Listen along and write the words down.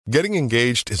Getting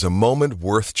engaged is a moment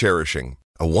worth cherishing.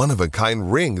 A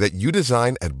one-of-a-kind ring that you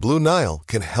design at Blue Nile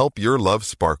can help your love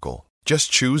sparkle. Just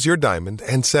choose your diamond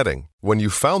and setting. When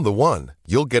you've found the one,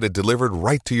 you'll get it delivered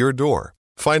right to your door.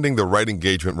 Finding the right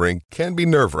engagement ring can be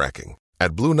nerve-wracking.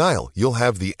 At Blue Nile, you'll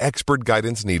have the expert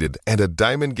guidance needed and a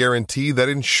diamond guarantee that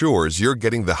ensures you're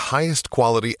getting the highest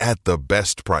quality at the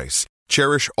best price.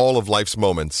 Cherish all of life's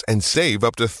moments and save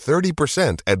up to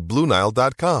 30% at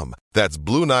BlueNile.com. That's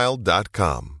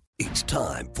BlueNile.com. It's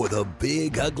time for the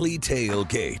Big Ugly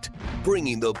Tailgate,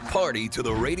 bringing the party to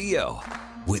the radio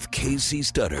with Casey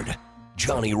Studdard,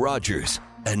 Johnny Rogers,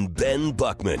 and Ben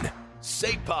Buckman.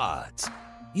 Say pods.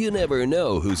 You never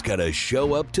know who's going to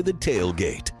show up to the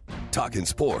tailgate. Talking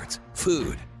sports,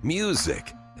 food,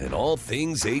 music, and all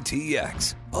things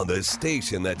ATX on the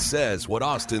station that says what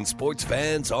Austin sports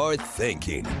fans are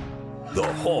thinking.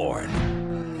 The Horn.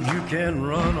 You can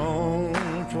run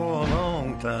on for a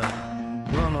long time.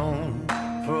 Run on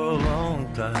for a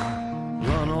long time.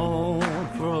 Run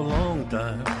on for a long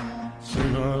time.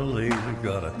 Sooner or later,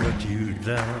 gotta cut you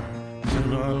down.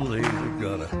 Sooner or later,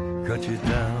 gotta cut you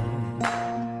down.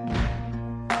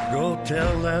 Go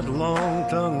tell that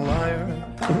long-tongued liar.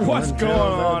 What's going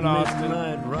on,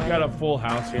 Austin? We got a full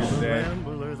house here today.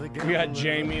 We got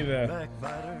Jamie, the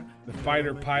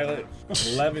fighter pilot.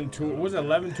 11 tours. Was it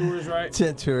 11 tours, right?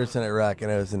 10 tours in Iraq,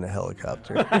 and I was in a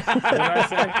helicopter. What did I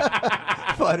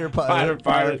say? Fighter pilot.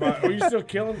 Fighter pilot. Were you still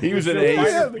killing? He was an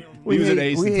ace. He was an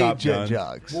ace in Top Gun.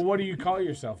 Jogs. Well, what do you call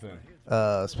yourself then?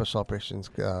 Special operations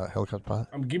helicopter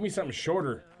pilot. Give me something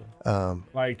shorter.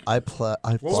 Like I fly.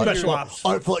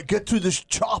 Get to this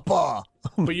chopper.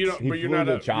 But you don't. But you're not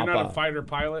a fighter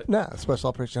pilot. Nah, special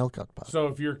operations helicopter pilot. So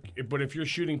if you're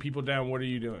shooting people down, what are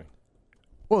you doing?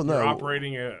 Well, no. You're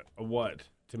operating a what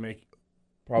to make?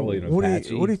 Probably an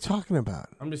Apache. What are you talking about?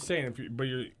 I'm just saying. But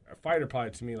you're a fighter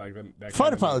pilot to me, like that.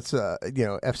 Fighter pilots,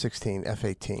 F-16,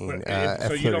 F-18, F-35.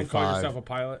 So you don't call yourself a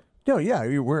pilot? No, yeah,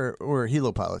 we're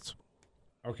helo pilots.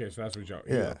 Okay, so that's what you're.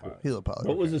 Yeah, helo pilot.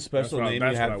 What was the special name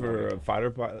you had for wanted. a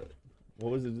fighter pilot?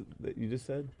 What was it that you just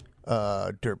said?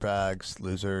 Dirtbags,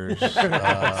 losers,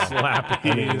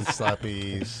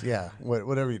 slappies. Yeah,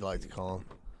 whatever you'd like to call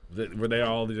them. Were they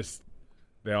all just?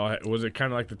 Was it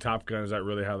kind of like the Top Gun? Is that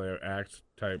really how they act?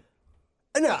 Type.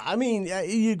 No, I mean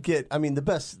you'd get. I mean the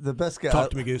best guy.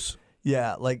 Talk to me, Goose.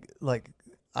 Yeah,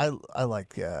 I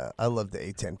love the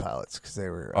A-10 pilots because they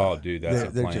were. Dude, that's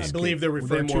a plane. I believe they're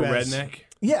referred more to as redneck.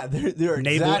 Yeah, they're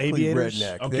naval exactly aviators.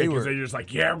 redneck. Okay, because they're just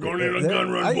like, I'm going in a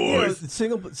gun run, boys.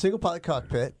 Single pilot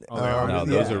cockpit. Oh, they are. No,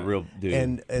 those are real, dude.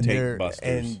 And tank busters.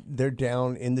 And they're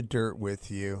down in the dirt with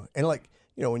you. And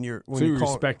when you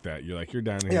respect that. You're like, you're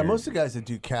down here. Yeah, most of the guys that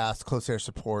do cast, close air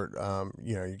support,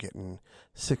 you're getting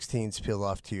 16s peeled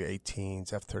off to you,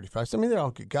 18s, F-35s. I mean, they're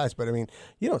all good guys, but I mean,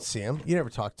 you don't see them. You never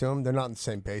talk to them. They're not on the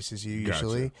same base as you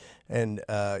usually. And,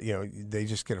 they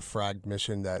just get a fragged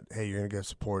mission that, hey, you're going to go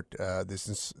support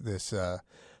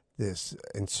this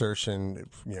insertion,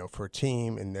 for a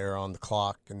team, and they're on the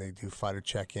clock, and they do fighter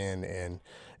check-in. And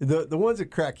the ones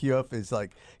that crack you up is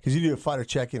like, because you do a fighter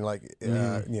check-in, like,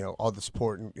 all the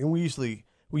support. And we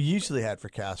usually had for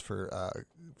cast for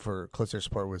close air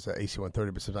support was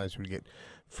AC-130, but sometimes we'd get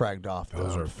fragged off.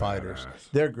 Those are fighters.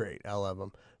 badass. They're great. I love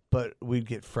them. But we'd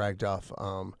get fragged off.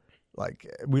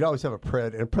 We'd always have a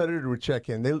and a Predator would check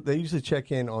in. They usually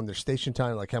check in on their station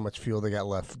time, like how much fuel they got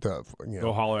left.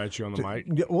 They'll holler at you on the mic.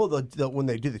 Well, when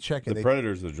they do the check-in, the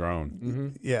Predator's the drone. Mm-hmm.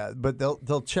 Yeah, but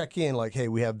they'll check in like, hey,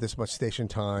 we have this much station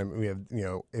time. We have,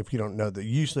 if you don't know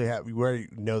we already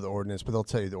know the ordinance, but they'll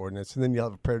tell you the ordinance, and then you'll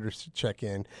have a Predator check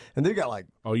in, and they got like,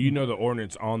 you know the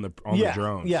ordinance on the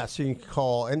drone. Yeah, so you can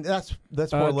call, and that's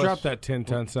more or less. Drop that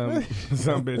 10-ton some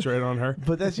bitch right on her.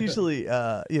 But that's usually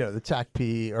the TAC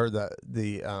P or the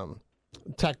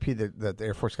TAC P that the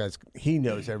Air Force guys, he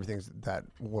knows everything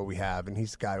what we have, and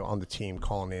he's the guy on the team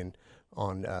calling in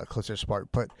on close air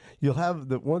support. But you'll have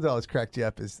the one that always cracked you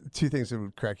up is two things that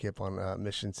would crack you up on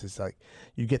missions is like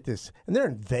you get this, and they're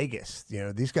in Vegas.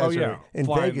 These guys are in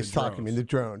Vegas talking to me, the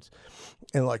drones,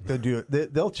 and like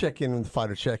they'll check in with the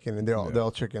fighter check in, and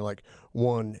they'll check in like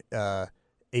one.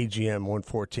 AGM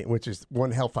 114, which is one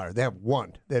Hellfire. They had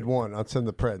one on some of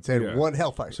the Preds. They had one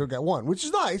Hellfire, so we got one, which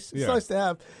is nice. It's nice to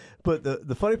have. But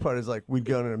the funny part is like we'd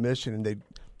go on a mission and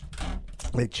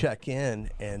they check in,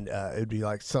 and it'd be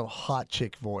like some hot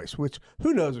chick voice, which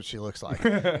who knows what she looks like.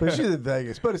 But she's in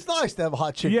Vegas. But it's nice to have a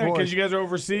hot chick voice. Yeah, because you guys are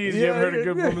overseas. You haven't heard a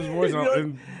good woman's voice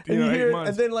in 8 months.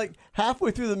 And then, like,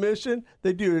 halfway through the mission,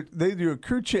 they do a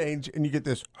crew change, and you get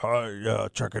this, hi,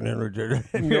 checking in.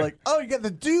 And you're like, oh, you got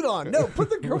the dude on. No, put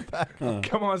the girl back.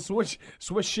 Come on, switch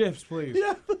shifts, please.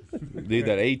 Yeah. Dude,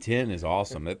 that A10 is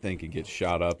awesome. That thing can get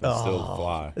shot up and still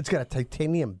fly. It's got a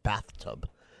titanium bathtub.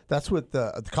 That's what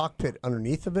the cockpit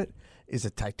underneath of it is, a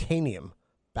titanium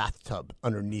bathtub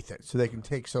underneath it, so they can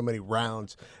take so many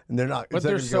rounds, and they're not. But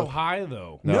they're so high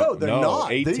though. No, they're not.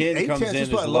 A10 comes in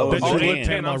as low as Oh, can.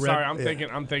 A10. I'm sorry.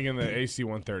 I'm thinking the AC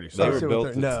 130. They were Sorry.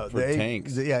 built for the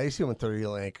tanks. AC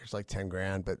 130 anchor's like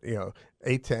 $10,000, but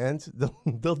A10s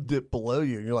they'll dip below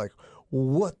you, and you're like,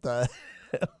 what the.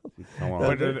 Come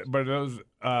on. But those.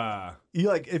 You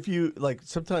like if you like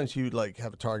sometimes you like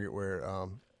have a target where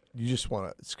you just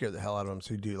want to scare the hell out of them,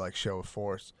 so you do like show of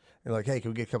force. And like, hey, can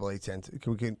we get a couple of A10s?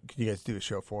 Can you guys do a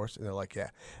show of force? And they're like,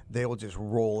 yeah. They will just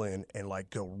roll in and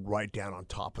like go right down on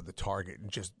top of the target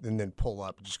and then pull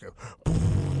up and just go,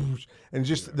 and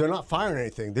just they're not firing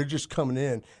anything. They're just coming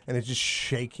in and it's just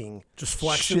shaking, just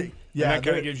flexing. Yeah, and that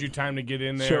kind of gives you time to get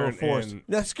in there. Show of force.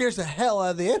 That scares the hell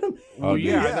out of the enemy. Oh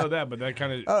yeah, I know that, but that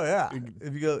kind of. Oh yeah.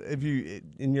 If you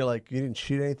you're like, you didn't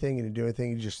shoot anything, you didn't do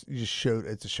anything, you just showed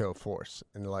it's a show of force,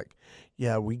 and they're like,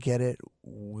 yeah, we get it.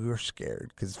 We were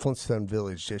scared because Flintstone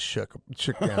Village just shook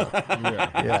down.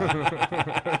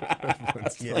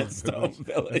 Flintstone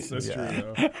Village. That's true.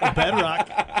 Though. Bedrock.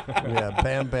 Yeah,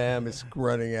 Bam Bam is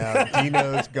running out.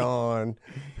 Dino's gone.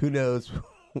 Who knows?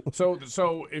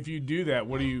 So if you do that,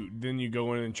 then you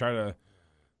go in and try to.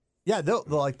 Yeah, they'll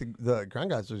like the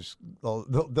ground guys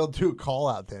they'll do a call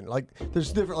out then. Like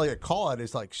there's different, like a call out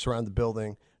is like surround the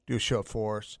building, do a show of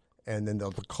force, and then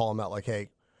they'll call them out like, hey,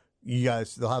 you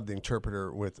guys. They'll have the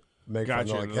interpreter with megaphone.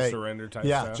 Gotcha, like, hey, surrender type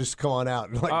yeah, stuff. just come on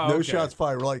out. Like no okay. shots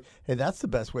fired. We're like, hey, that's the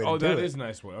best way to do it. Oh, that is a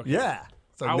nice way. Okay. Yeah.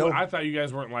 It's like, I thought you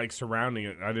guys weren't like surrounding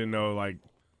it. I didn't know like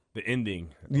the ending.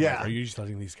 Yeah. Like, are you just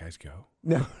letting these guys go?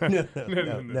 No.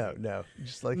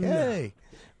 Just like, hey,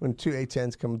 when two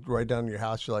A10s come right down to your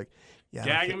house, you're like, yeah,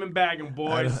 gag them and bag them,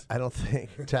 boys. I don't think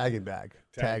tag and bag.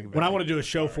 When I want to do a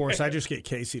show for us, I just get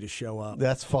Casey to show up.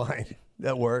 That's fine.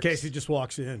 That works. Casey just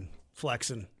walks in,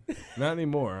 flexing. Not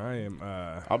anymore. I am.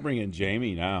 I'll bring in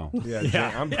Jamie now.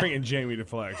 Yeah. I'm bringing Jamie to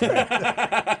flex.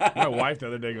 My wife the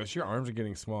other day goes, "Your arms are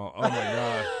getting small." Oh my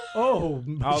god. Oh,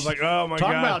 I was like, "Oh my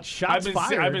Talk god." about shots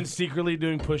fired. I've been secretly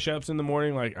doing push-ups in the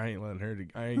morning. Like I ain't letting her.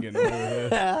 I ain't getting away with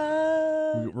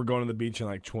this. We're going to the beach in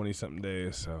like 20-something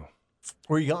days. So.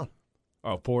 Where you going?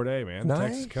 Oh, 4-day, man. Nice.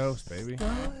 Texas coast, baby.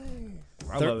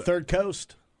 Nice. Third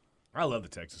coast. I love the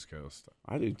Texas coast.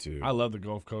 I do too. I love the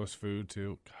Gulf Coast food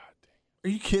too. God Are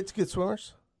you kids good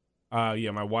swimmers?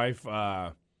 yeah, my wife.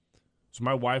 So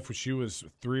my wife, when she was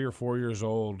 3 or 4 years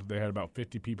old, they had about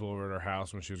 50 people over at her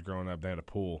house when she was growing up. They had a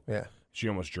pool. Yeah. She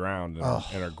almost drowned, and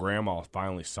her grandma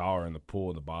finally saw her in the pool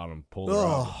at the bottom, pulled her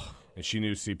up, and she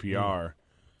knew CPR.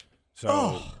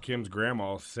 So Kim's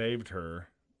grandma saved her,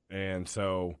 and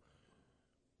so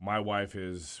my wife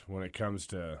is, when it comes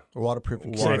to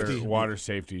Waterproofing water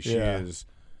safety,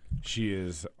 she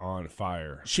is on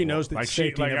fire. She knows that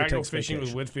safety never I go takes fishing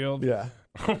vacation. with Whitfield. Yeah.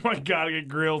 Oh my god, I get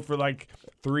grilled for like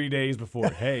 3 days before.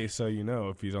 Hey, so you know,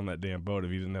 if he's on that damn boat,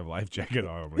 if he doesn't have a life jacket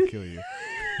on, I'm gonna kill you.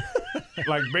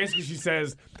 Like basically, she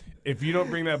says, if you don't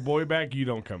bring that boy back, you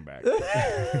don't come back.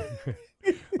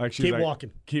 Like she's Keep like,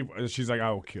 walking. She's like,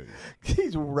 I will kill you.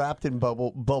 He's wrapped in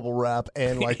bubble wrap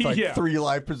and like Yeah. 3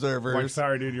 life preservers. Like,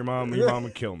 sorry, dude, your mom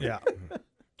would kill me. Yeah.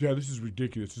 Yeah, this is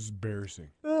ridiculous. This is embarrassing.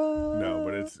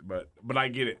 No, but I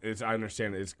get it. I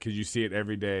understand it. It's because you see it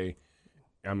every day.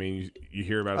 I mean, you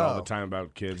hear about it all the time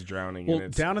about kids drowning. Well,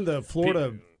 and down in the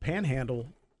Florida Panhandle,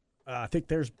 I think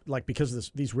there's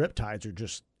these riptides are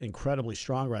just incredibly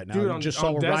strong right now. Dude, just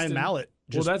saw Ryan Mallett.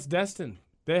 Well, that's Destin.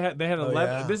 They had 11.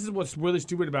 Yeah. This is what's really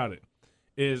stupid about it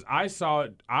is I saw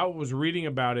it. I was reading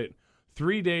about it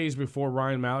 3 days before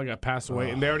Ryan Mallett got passed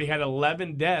away, and they already had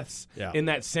 11 deaths in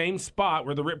that same spot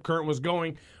where the rip current was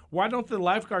going. Why don't the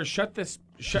lifeguards shut this?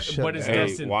 But it's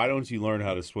Destin. Why don't you learn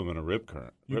how to swim in a rip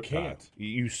current? You Rip can't. tides.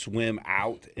 You swim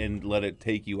out and let it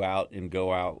take you out and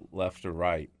go out left or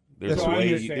right. There's That's a what way. I'm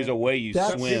You, saying. there's a way you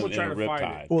That's- swim People in try a to rip fight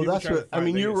tide. it. Well, People that's try to what- I fight it.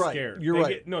 mean, They you're get right. scared. You're They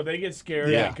right. They get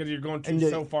scared Yeah. because you're going And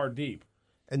so far deep.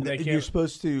 And they you're can't-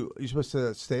 supposed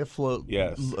to stay afloat.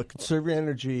 Yes. Conserve your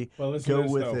energy. Well, listen go to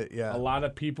this, with though. it. Yeah. A lot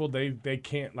of people they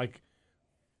can't, like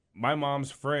my mom's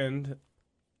friend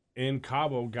in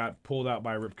Cabo got pulled out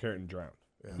by a rip current and drowned.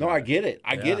 No, I get it.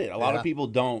 I get it. A lot of people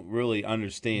don't really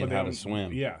understand how to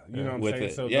swim. Yeah, you know what I'm saying?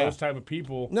 It. So those type of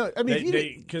people, No, I mean,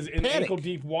 because in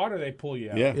ankle-deep water, they pull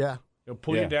you out. Yeah. They'll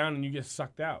pull you down and you get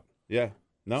sucked out. Yeah.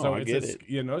 No, so I get it.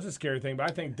 You know, it's a scary thing. But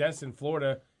I think deaths in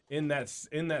Florida, in that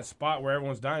spot where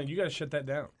everyone's dying, you got to shut that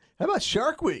down. How about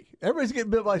Shark Week? Everybody's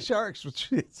getting bit by sharks,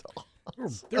 which is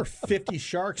awesome. There are 50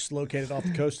 sharks located off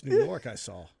the coast of New York. I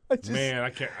saw. Man,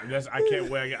 I can't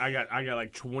wait. I got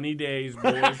like 20 days, boys.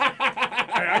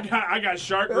 I got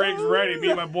shark rigs ready.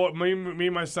 Me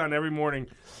and my son every morning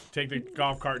take the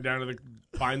golf cart down to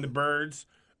find the birds.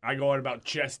 I go out about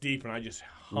chest deep and I just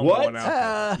hum one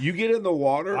out. You get in the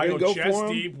water I and go go chest for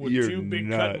 'em? deep with You're two big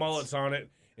nuts. cut mullets on it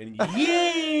and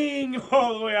ying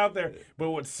all the way out there. But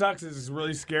what sucks is it's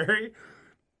really scary.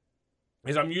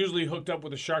 Is I'm usually hooked up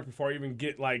with a shark before I even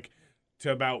get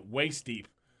to about waist deep.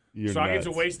 You're I get nuts.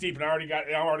 to waist deep and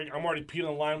I'm already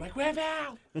peeling the line. I'm like, where's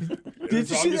Al? Did so you I'm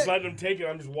see just that? letting them take it.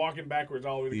 I'm just walking backwards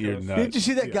all the way to the You're coast. nuts. Did you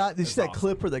see that guy? Did you see that awesome.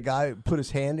 clip where the guy put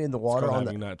his hand in the water on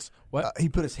the nuts? What? he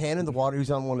put his hand in the water. He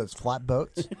was on one of those flat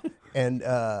boats, and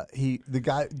the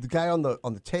guy on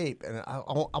the tape, and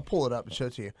I'll pull it up and show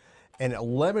it to you. And a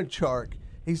lemon shark.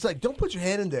 He's like, don't put your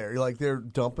hand in there. You're like, they're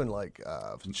dumping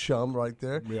chum right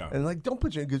there. Yeah. And don't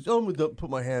put your hand. He goes, I'm gonna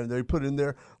put my hand in there. He put it in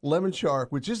there. Lemon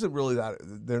shark, which isn't really that.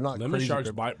 They're not Lemon crazy.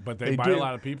 sharks bite, but they bite a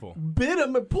lot of people. Bit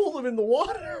him and pulled him in the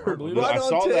water. I on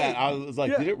saw tape. that. I was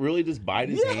like, did it really just bite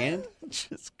his hand?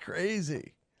 Just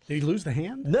crazy. Did he lose the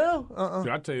hand? No.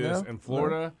 Dude, I'll tell you this. In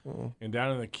Florida and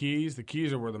down in the Keys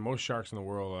are where the most sharks in the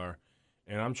world are.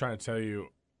 And I'm trying to tell you,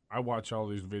 I watch all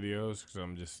these videos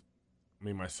because me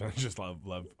and my son just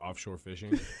love offshore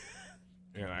fishing.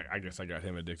 And I guess I got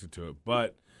him addicted to it.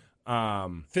 But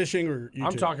Fishing or YouTube?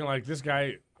 I'm talking like this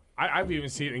guy. I've even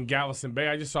seen it in Galveston Bay.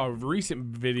 I just saw a recent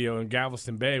video in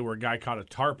Galveston Bay where a guy caught a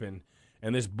tarpon,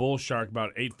 and this bull shark,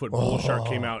 about 8-foot bull shark,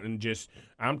 came out and just.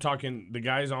 I'm talking the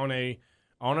guy's on a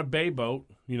bay boat,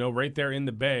 right there in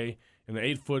the bay, and the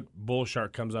 8-foot bull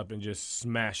shark comes up and just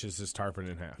smashes this tarpon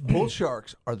in half. Bull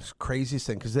sharks are the craziest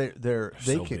thing because they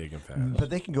so can, big and fast. but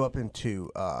they can go up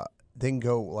into they can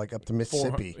go up to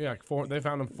Mississippi. They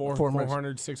found them 400,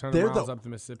 400, 600 miles up the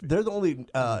Mississippi. They're the only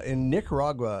in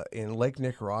Nicaragua, in Lake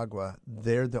Nicaragua.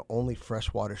 They're the only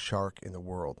freshwater shark in the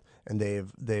world, and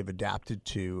they've adapted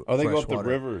to. Oh, they go up freshwater. the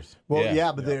rivers.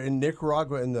 Well, but they're in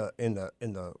Nicaragua in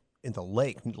the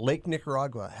lake. Lake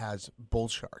Nicaragua has bull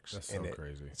sharks. That's so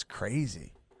crazy. It's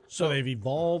crazy. So they've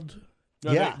evolved.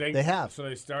 No, they have. So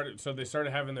they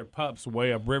started having their pups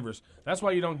way up rivers. That's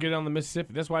why you don't get on the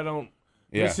Mississippi. That's why I don't.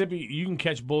 Yeah. Mississippi, you can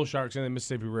catch bull sharks in the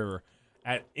Mississippi River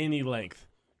at any length.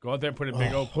 Go out there, put a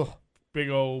big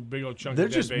old chunk. They're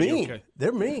of dead just baby. mean. Okay.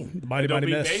 They're mean. Mighty They'll be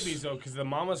miss. babies though, because the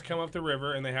mamas come up the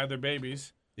river and they have their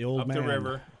babies The old up man. the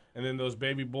river, and then those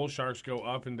baby bull sharks go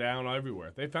up and down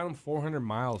everywhere. They found them 400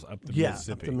 miles up the Yeah,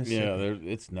 Mississippi. up the Mississippi.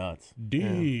 Yeah, it's nuts.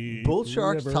 Deep Bull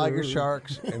sharks, river. tiger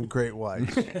sharks, and great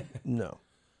whites. No.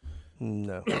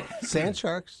 Sand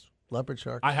sharks, leopard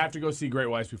sharks. I have to go see great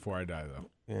whites before I die, though.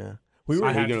 Yeah. We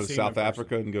I have go to to see South them in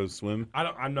Africa and go swim.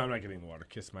 I'm not getting in the water.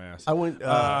 Kiss my ass. I went. What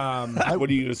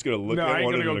are you just going to look No, I at ain't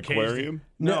one in gonna an go cage aquarium?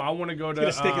 No, I want to go to.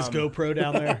 Gonna stick his GoPro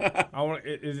down there.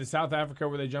 Is it South Africa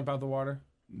where they jump out the water?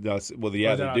 No, well, Or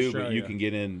yeah, is they that do, but you Australia? can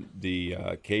get in the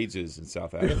cages in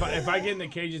South Africa. If I get in the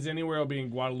cages anywhere, it'll be in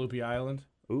Guadalupe Island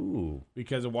Ooh.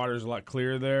 because the water is a lot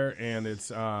clearer there, and it's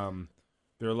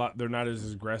they're not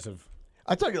as aggressive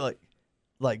I talk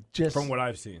like just from what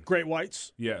I've seen. Great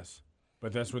whites. Yes,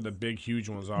 but that's where the big, huge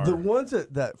ones are. the ones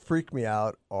that freak me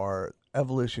out are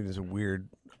evolution is a weird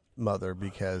mother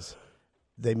because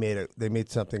they made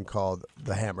something called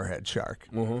the hammerhead shark.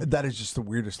 That is just the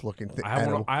weirdest looking thing. I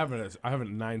have a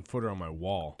 9-footer on my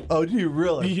wall. Oh, do you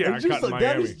really? Yeah, It's I just caught in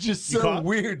that Miami. is just You so caught?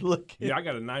 weird looking. Yeah, I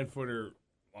got a 9-footer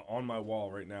on my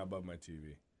wall right now above my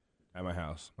TV at my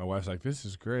house. My wife's like, "This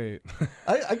is great."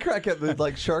 I crack up that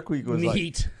like Shark Week was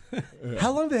Neat.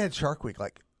 how long they had Shark Week?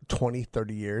 Like 20,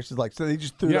 30 years? It's like so they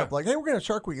just threw it Yeah. up like, hey, we're gonna have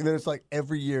Shark Week, and then it's like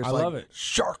every year it's I like love it.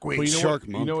 Shark Week. But you know Shark what,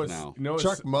 Month you know now.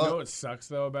 Shark Month. what sucks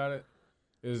though about it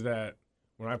is that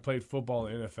when I played football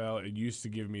in the NFL, it used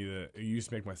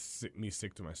to make me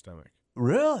sick to my stomach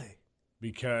Really?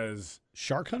 because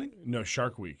Shark hunting?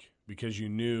 Shark Week, because you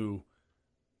knew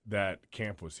that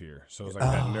camp was here, so it was like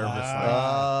that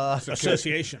nervous so-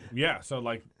 Association. yeah. So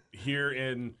like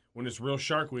when it's real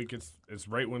Shark Week, it's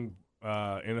right when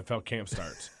NFL camp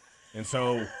starts, and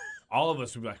so all of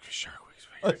us would be like Shark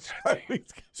Week's Shark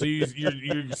Week's So your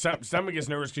stomach gets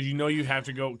nervous because you know you have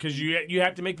to go because you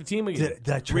have to make the team again, Did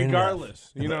I train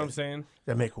regardless. enough? You know what I'm saying?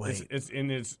 That make weight.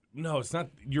 It's not.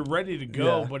 You're ready to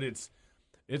go, Yeah. but it's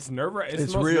It's nerve-wracking.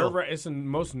 It's real. It's the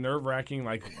most nerve-wracking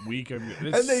week of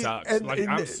it. And Sucks.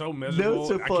 I'm so miserable.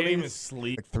 So I can't even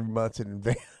sleep. 3 months in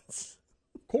advance.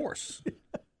 Of course.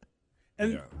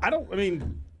 And I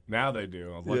mean, now they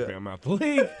do. Luckily, I'm out the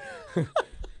league.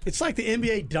 it's like the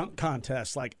NBA dunk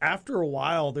contest. Like after a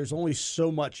while, there's only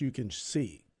so much you can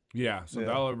see. Yeah, so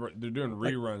they're doing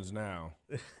reruns now.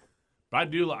 But I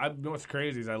do. What's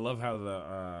crazy is I love how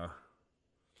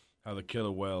the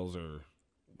killer whales are.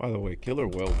 By the way, killer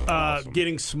whales are awesome.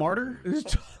 Getting smarter.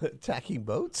 Attacking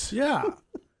boats? Yeah.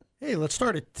 Hey, let's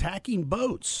start attacking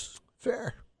boats.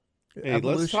 Fair. Hey,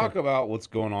 let's talk about what's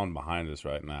going on behind us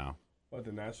right now. What,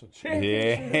 the national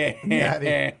championship?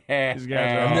 Yeah. These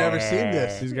guys I've never seen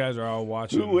this. These guys are all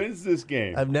watching. Who wins this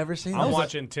game? I've never seen this. I'm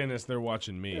watching tennis. They're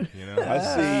watching me. I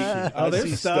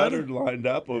see Studdard lined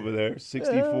up over there,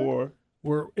 64.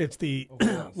 It's the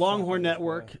Longhorn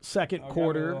Network, second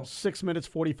quarter, 6 minutes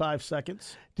 45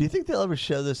 seconds. Do you think they'll ever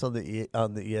show this on the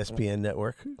ESPN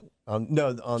network?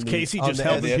 Casey on just the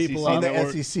helping people on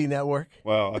out. the SEC network.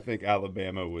 Well, I think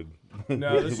Alabama would.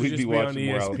 No, this would just be on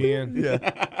ESPN.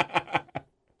 Yeah.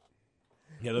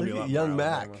 Yeah, there'll be a lot Young more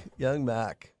Mac. Alabama. Young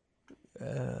Mac.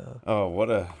 Oh,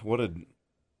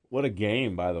 what a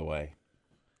game! By the way,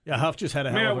 Yeah, Huff just had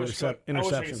a hell of an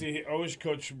interception. I wish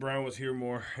Coach Brown was here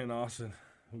more in Austin.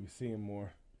 We could see him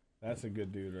more. That's a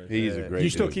good dude right he's there. a great. You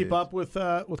still dude. keep up with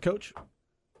Coach?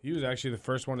 He was actually the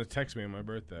first one to text me on my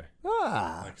birthday.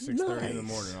 Ah, 6:30 in the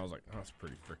nice. morning. I was like, oh, that's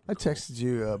pretty freaking I cool. texted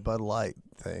you a Bud Light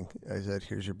thing. I said,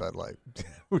 "Here's your Bud Light."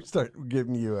 We start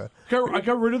giving you a. I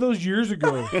got rid of those years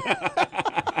ago.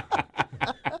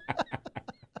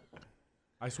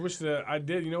 I switched to. I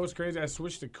did. You know what's crazy? I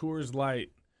switched to Coors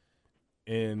Light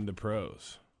in the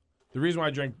pros. The reason why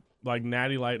I drank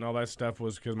Natty Light and all that stuff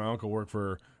was because my uncle worked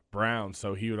for Brown,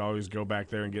 so he would always go back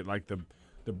there and get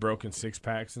the broken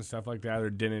 6-packs and stuff like that, or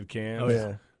dented cans. Oh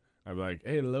yeah. I'd be like,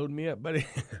 "Hey, load me up, buddy."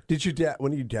 Did your dad,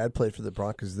 when your dad played for the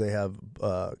Broncos, they have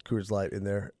Coors Light in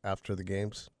there after the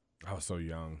games? I was so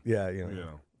young. Yeah, You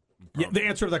know. Yeah, the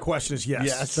answer to that question is yes.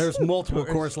 Yes. There's multiple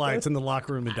Coors Lights in the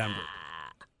locker room in Denver.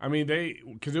 I mean,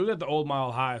 because it was at the Old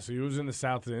Mile High, so it was in the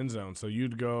south end zone. So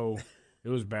you'd go, it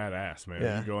was badass, man.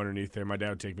 Yeah. You'd go underneath there. My dad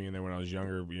would take me in there when I was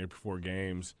younger, before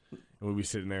games, and we'd be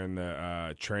sitting there in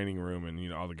the training room,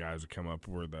 and all the guys would come up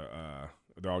where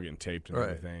they're all getting taped and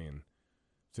everything, and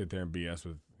sit there and BS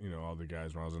with all the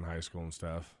guys when I was in high school and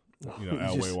stuff.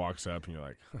 Elway walks up, and you're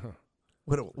like,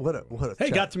 What a Hey,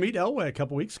 chat. got to meet Elway a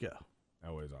couple weeks ago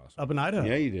Elway's awesome. up in Idaho.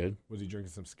 Yeah, you did. Was he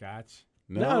drinking some scotch?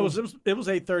 No, it was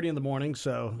 8:30 in the morning,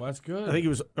 so Well, that's good. I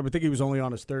think he was only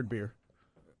on his third beer.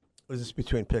 Was this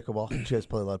between pickleball? Did you guys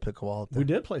play a lot of pickleball? We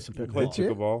did play some Played pickleball.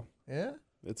 pickleball. Yeah.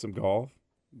 Did some golf.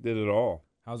 Did it all.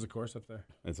 How's the course up there?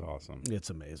 It's awesome. It's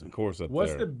The amazing. course up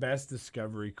What's there. the best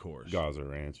discovery course? Gaza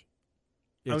Ranch.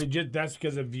 I mean, that's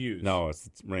because of views. No, it's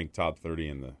ranked top 30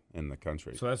 in the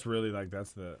country. So that's really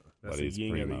that's the But yin it's of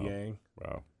the primo. yang.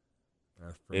 Bro,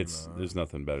 That's primo. there's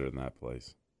nothing better than that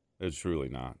place. There's truly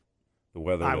not. The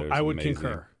weather there is I would amazing.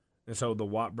 concur. And so the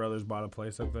Watt brothers bought a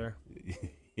place up there.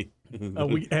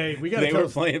 We got They were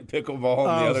playing pickleball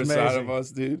on the it other was side amazing. of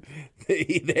us, dude.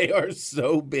 They are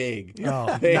so big.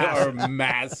 Oh, They massive. are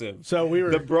massive. So we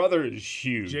were The brother is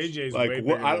huge. JJ's like way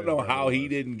bigger I than don't know his brother how he was.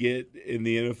 didn't get in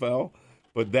the NFL,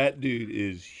 but that dude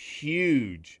is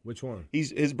huge. Which one?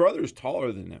 His brother is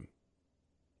taller than him.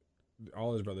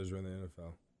 All his brothers are in the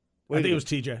NFL. I think it was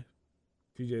TJ.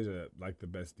 TJ's the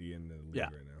best D in the league Yeah.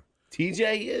 right now.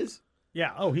 TJ is.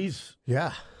 Yeah. Oh, he's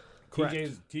Yeah. correct.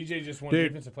 TJ just won Dude,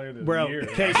 Defensive Player of the bro. Year.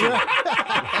 Casey,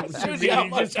 He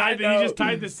just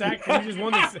tied the sack. He just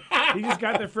won he just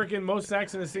got the freaking most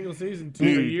sacks in a single season a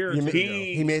Dude, year or You two ma- ago.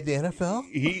 he made the NFL?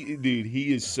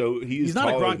 He is so he is. he's not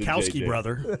a taller than Gronkowski JJ.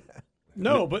 brother.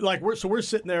 No, but we're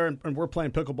sitting there and we're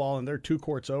playing pickleball and they're 2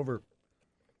 courts over,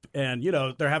 and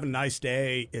they're having a nice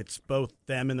day. It's both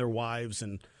them and their wives,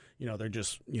 and they're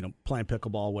just playing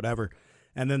pickleball, whatever.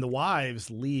 And then the wives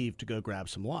leave to go grab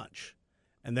some lunch,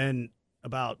 and then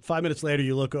about 5 minutes later,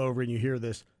 you look over and you hear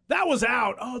this. That was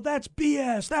out. Oh, that's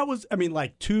BS. That was. I mean,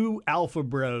 like 2 alpha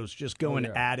bros just going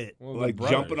at it. Well, Like they're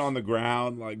jumping brothers. on the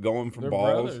ground, like going for They're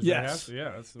balls. brothers. They Yes. have to- yeah,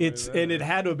 that's the way It's that and is. it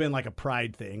had to have been like a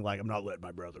pride thing. Like I'm not letting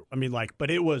my brother. I mean, but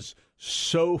it was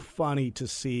so funny to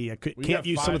see. I We can't got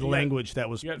use some five- of the you got- language that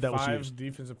was You got that was 5 used.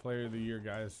 Defensive Player of the Year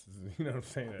guys. You know what I'm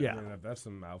saying? Yeah. I mean, that's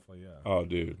some alpha. Yeah. Oh,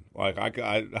 dude! Like I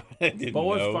didn't But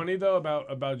what's know. funny though about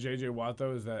JJ Watt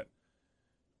though is that,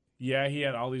 yeah, he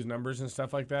had all these numbers and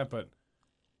stuff like that, but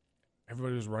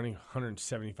everybody was running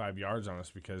 175 yards on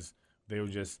us because they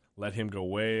would just let him go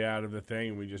way out of the thing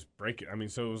and we just break it. I mean,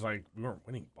 so it was like we weren't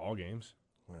winning ball games.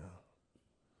 Wow.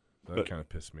 So that But- kind of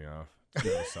pissed me off.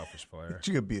 He's a selfish player. Did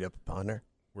you get beat up a punter?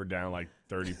 We're down like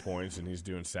 30 points, and he's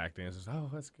doing sack dances. Oh,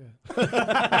 that's good.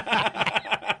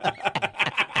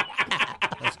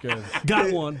 That's good.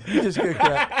 Got one. You just get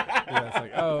Yeah, it's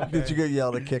like, oh, okay. Did you get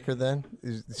yelled at kicker then?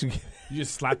 You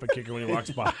just slap a kicker when he walks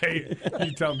by.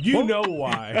 You tell him, you know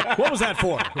why. What was that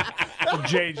for?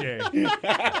 JJ.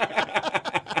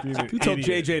 Who told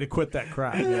JJ to quit that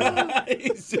crap? Yeah.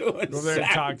 He's doing Go there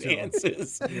and talk sack to him.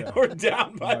 dances. Yeah. We're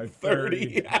down by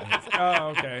 30. Oh,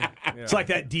 okay. Yeah. It's like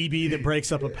that DB that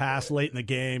breaks up a pass late in the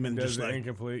game and Does just it like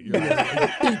incomplete.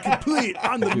 incomplete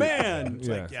on the man. It's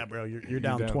Yeah. like, yeah, bro, you're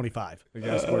down down. 25. The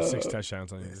guy scored 6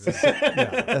 touchdowns on you.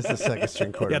 That's the second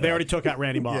string quarterback. Yeah, they already took out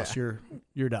Randy Moss. Yeah.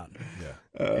 You're done. Yeah.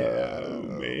 Oh,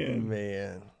 man.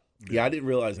 Man. Yeah, I didn't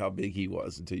realize how big he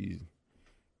was until you.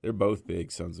 They're both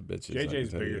big sons of bitches. I can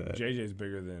JJ's tell you bigger. that. JJ's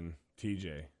bigger than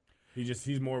TJ.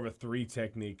 He's more of a 3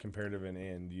 technique compared to an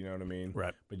end. You know what I mean?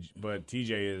 Right. But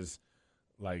TJ is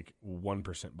like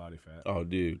 1% body fat. Oh,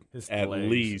 dude. His At legs,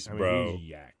 least, I mean, bro.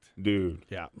 He's yacked. Dude.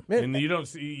 Yeah. And you don't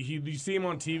see you see him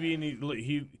on TV, and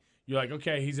you're like,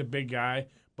 okay, he's a big guy,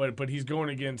 but he's going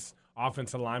against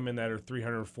offensive linemen that are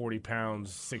 340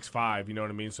 pounds, 6'5". You know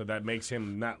what I mean? So that makes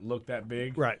him not look that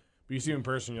big. Right. But you see him in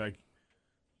person, you're like,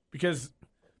 because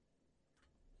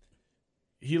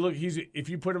he's if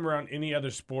you put him around any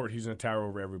other sport, he's gonna tower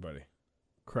over everybody,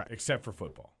 Correct. except for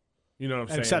football. You know what I'm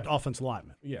saying? Except offensive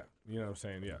linemen, yeah, you know what I'm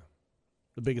saying? Yeah.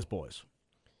 the biggest boys.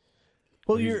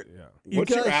 Well, He's-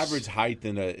 What's your guys- average height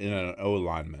in an O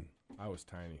lineman? I was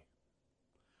tiny.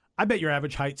 I bet your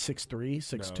average height 6'3",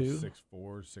 6'2".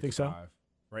 6'4", 6'5". Think so?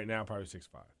 Right now, probably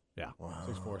 6'5". Yeah.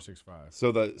 6'4",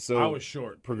 6'5". So I was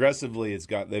short. progressively they've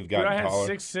Dude, gotten I had taller.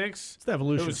 6'6". It's the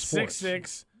evolution It was of sports.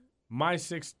 6'6", my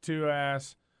 6'2"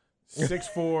 ass,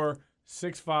 6'4",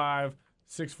 6'5",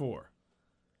 6'4".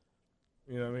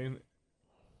 You know what I mean?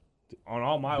 On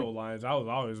all my old lines, I was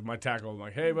always my tackle. I'm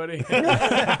like, hey, buddy.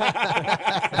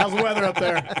 How's the weather up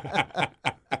there?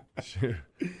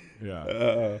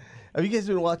 Yeah. Have you guys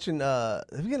been watching? Have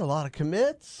you getting a lot of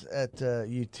commits at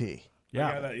UT?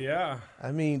 Yeah. Yeah.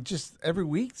 I mean, just every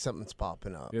week something's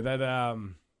popping up. Yeah,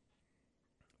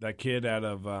 that kid out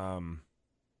of Well,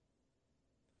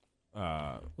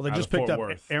 they out just of picked Fort up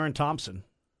Worth. Aaron Thompson,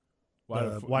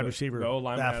 the wide receiver, the old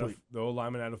lineman athlete. the old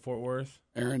lineman out of Fort Worth.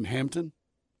 Aaron Hampton?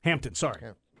 Hampton. Sorry.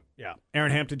 Yeah.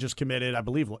 Aaron Hampton just committed, I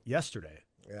believe, yesterday.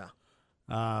 Yeah.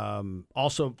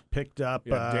 Also picked up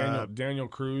Daniel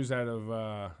Cruz out of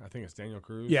I think it's Daniel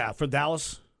Cruz. Yeah, for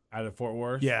Dallas. Out of Fort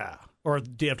Worth. Yeah. Or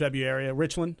DFW area,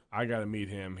 Richland. I got to meet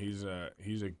him. He's a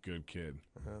good kid.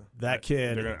 That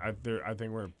kid. I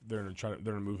think they're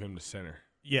gonna move him to center.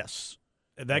 Yes.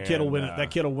 That kid will win. And,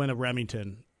 That kid will win a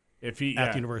Remington If he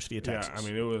at the University of Texas. Yeah, I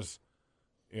mean it was.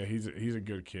 Yeah, he's a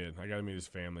good kid. I got to meet his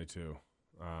family too,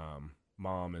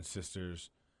 mom and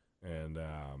sisters, and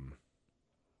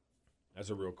that's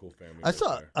a real cool family.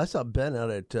 I saw Ben out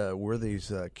at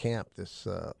Worthy's camp this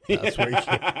past week.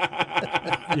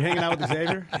 You hanging out with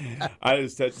Xavier? I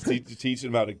just teach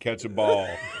him how to catch a ball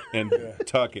and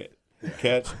tuck it.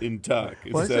 Catch and tuck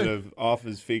instead of off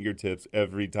his fingertips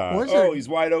every time. He's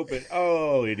wide open.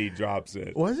 Oh, and he drops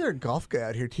it. Why is there a golf guy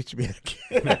out here teaching me how to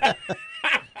catch?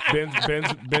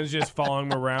 Ben's just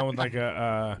following him around with like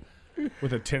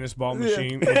with a tennis ball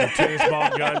machine, with a tennis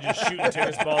ball gun, just shooting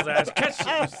tennis balls at us.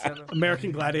 Catch it.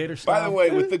 American Gladiator style. By the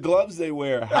way, with the gloves they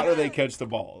wear, how do they catch the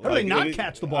ball? How do they not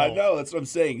catch the ball? I know, that's what I'm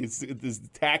saying. It's the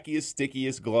tackiest,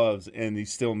 stickiest gloves, and he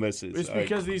still misses. It's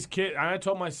because these kids. I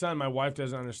told my son, my wife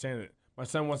doesn't understand it. My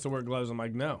son wants to wear gloves. I'm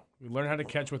like, no. You learn how to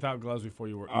catch without gloves before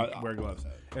you wear gloves.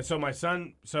 And so my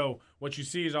son, what you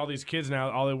see is all these kids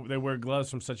now, they wear gloves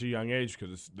from such a young age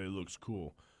because they looks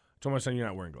cool. I told my son, you're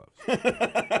not wearing gloves.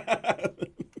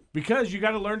 Because you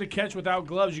got to learn to catch without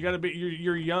gloves. You got to be.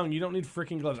 You're young. You don't need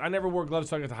freaking gloves. I never wore gloves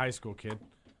until I got to high school, kid.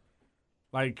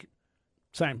 Like,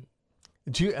 same.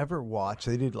 Did you ever watch?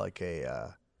 They did like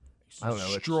a, I don't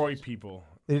know, destroy people.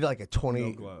 They did like a 20.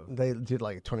 No glove. They did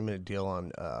like a 20-minute deal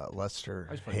on Lester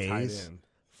I just play tight Hayes end.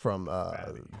 from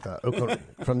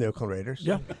the Oakland Raiders.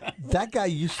 Yeah, that guy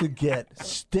used to get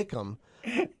Stickum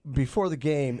before the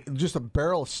game, just a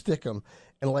barrel of Stickum,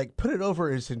 and like put it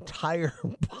over his entire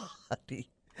body.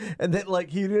 And then,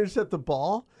 like, he'd intercept the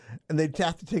ball, and they'd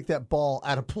have to take that ball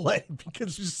out of play because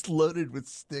it's just loaded with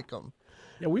Stickum.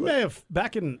 Yeah, we may have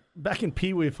back in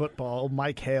Pee Wee football.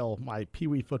 Mike Hale, my Pee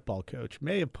Wee football coach,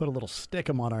 may have put a little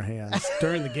Stickum on our hands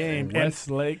during the game.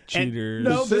 Westlake cheaters.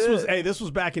 No, this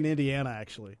was back in Indiana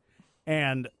actually,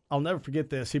 and I'll never forget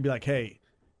this. He'd be like, "Hey,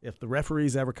 if the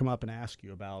referees ever come up and ask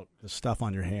you about the stuff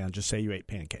on your hand, just say you ate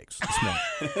pancakes this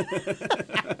morning."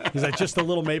 He's like, "Just a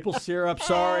little maple syrup,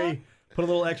 sorry." Put a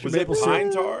little extra Was it maple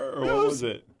pine syrup. tar or what was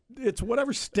it? It's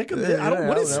whatever stickum. Yeah,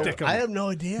 what is know. stickum? I have no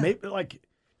idea. Maybe, like,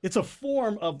 it's a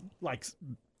form of like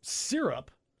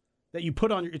syrup that you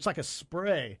put on your. It's like a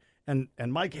spray. And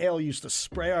Mike Hale used to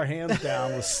spray our hands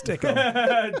down with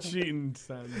stickum. Cheating,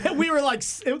 son. We were like,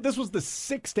 this was the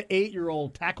 6 to 8 year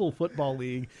old tackle football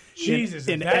league. Jesus,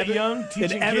 in that young,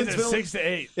 teaching kids at 6 to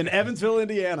 8 in Evansville,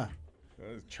 Indiana.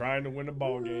 Trying to win a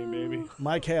ball game, baby.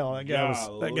 Mike Hale,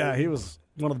 that guy. He was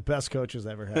one of the best coaches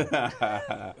I ever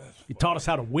had. He taught us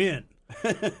how to win.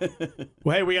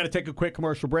 Well, hey, we got to take a quick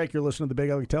commercial break. You're listening to the Big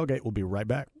Ugly Tailgate. We'll be right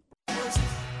back.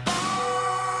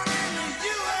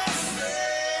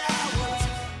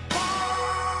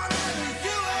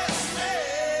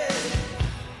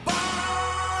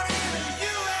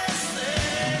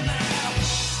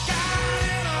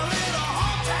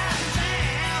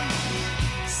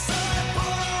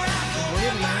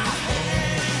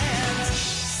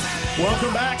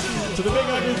 Welcome back to the Big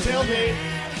Ugly Tailgate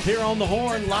here on the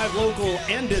Horn, live, local,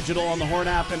 and digital on the Horn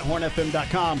app and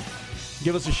hornfm.com.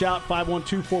 Give us a shout,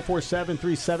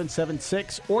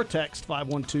 512-447-3776, or text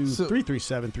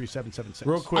 512-337-3776.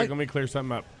 Real quick, let me clear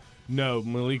something up. No,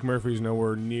 Malik Murphy's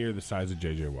nowhere near the size of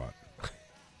J.J. Watt.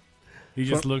 He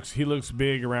just looks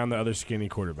big around the other skinny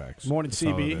quarterbacks. Morning, That's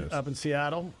all it CB, is. up in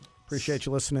Seattle. Appreciate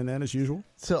you listening in, as usual.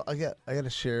 So I got to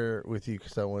share with you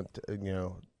because I went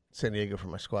to, San Diego for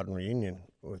my squadron reunion.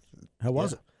 How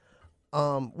was it?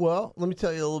 Well, let me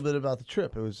tell you a little bit about the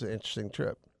trip. It was an interesting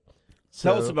trip.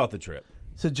 Tell us about the trip.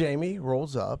 So Jamie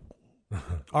rolls up.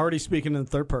 Already speaking in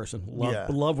third person.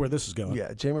 Love where this is going.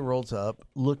 Yeah, Jamie rolls up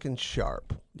looking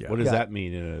sharp. Yeah. What does that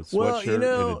mean in a sweatshirt Well, and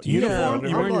a Uniform?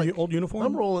 You wearing I'm your old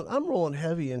uniform? I'm rolling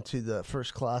heavy into the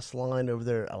first class line over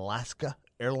there, Alaska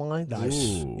Airlines.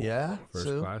 Nice. Ooh, Yeah.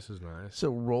 First class is nice. So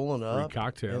rolling up.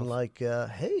 cocktails. And like,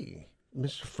 hey,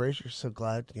 Mr. Frazier, so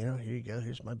glad, here you go.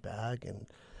 Here's my bag. And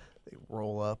they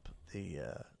roll up they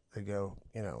go,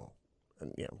 and,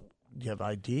 do you have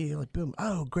ID? Like, boom.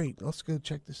 Oh, great. Let's go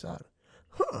check this out.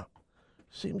 Huh.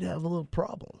 Seem to have a little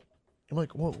problem. I'm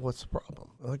like, well, what's the problem?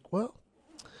 I'm like, well,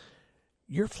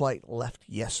 your flight left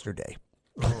yesterday.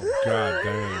 Oh, God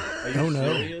dang. Are you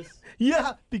serious?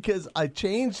 Yeah, because I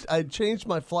changed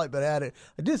my flight, but I did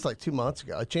this like 2 months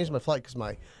ago. I changed my flight because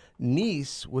my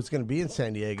niece was going to be in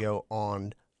San Diego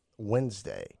on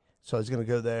Wednesday. So I was going to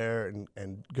go there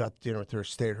and got dinner with her,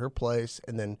 stay at her place,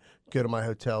 and then go to my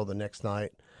hotel the next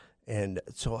night. And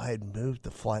so I had moved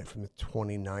the flight from the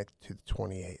 29th to the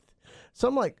 28th. So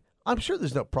I'm like, I'm sure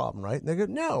there's no problem, right? And they go,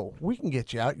 no, we can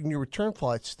get you out. And your return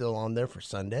flight's still on there for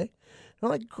Sunday. And I'm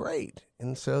like, great.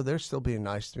 And so they're still being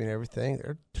nice to me and everything.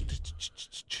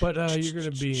 But you're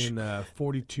going to be in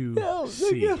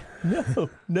 42C.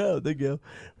 No, they go,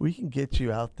 we can get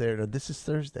you out there. Now, this is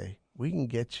Thursday. We can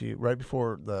get you right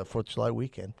before the 4th of July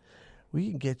weekend. We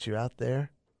can get you out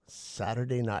there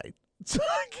Saturday night. So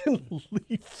I can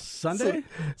leave Sunday?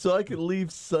 So I can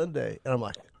leave Sunday. And I'm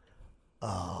like,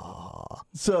 ah.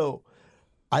 So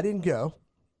I didn't go.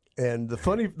 And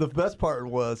the best part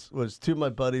was two of my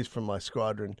buddies from my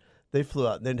squadron. They flew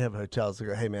out. They didn't have hotels. They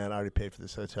go, hey, man, I already paid for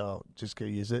this hotel. Just go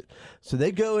use it. So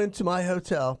they go into my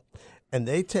hotel, and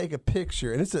they take a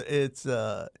picture. And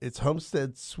it's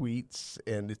Homestead Suites,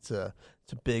 and it's a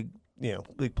big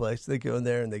big place. They go in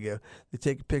there, and they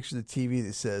take a picture of the TV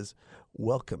that says,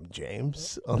 welcome,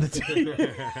 James, on the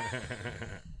TV.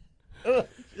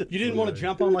 You didn't want to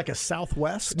jump on like a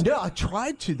Southwest? No, I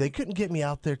tried to. They couldn't get me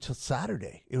out there till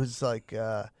Saturday. It was like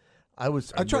I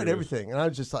tried everything, and I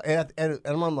was just like, and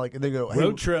I'm like, and they go, hey,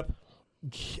 Road trip.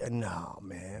 No,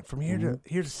 man, from here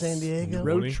to San Diego.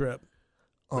 Road trip.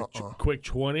 Quick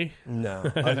 20.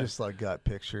 No, I just got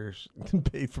pictures and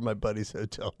paid for my buddy's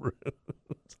hotel room.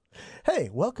 Hey,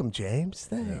 welcome, James.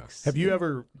 Thanks. Have you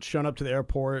ever shown up to the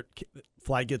airport,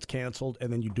 flight gets canceled,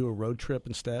 and then you do a road trip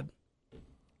instead?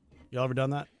 Y'all ever done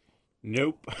that?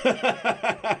 Nope.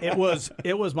 It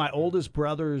was my oldest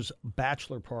brother's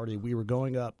bachelor party. We were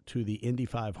going up to the Indy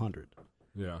 500.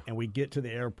 Yeah. And we get to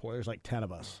the airport. There's like 10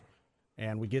 of us.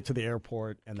 And we get to the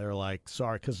airport, and they're like,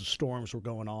 sorry, because the storms were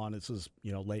going on. This is,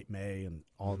 late May and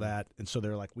all that. And so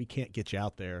they're like, we can't get you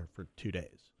out there for 2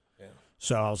 days. Yeah.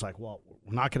 So I was like, well,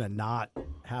 we're not going to not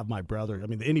have my brother. I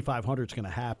mean, the Indy 500 is going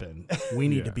to happen. We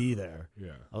need to be there.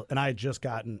 Yeah. And I had just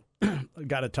got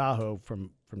a Tahoe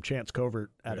from Chance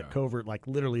Covert at Covert like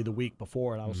literally the week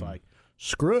before. And I was like,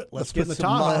 screw it. Let's get in the put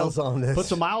some Tahoe. miles on this. Put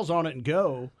some miles on it and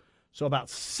go. So about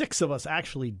 6 of us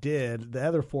actually did. The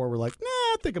other 4 were like, nah,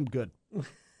 I think I'm good.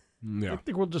 Yeah. I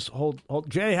think we'll just hold.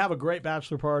 Jay, have a great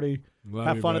bachelor party.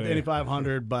 Have fun at the Indy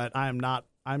 500, but I'm not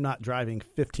driving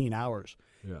 15 hours.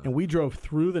 Yeah. And we drove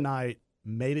through the night,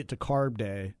 made it to Carb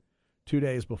Day, 2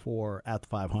 days before at the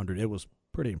 500. It was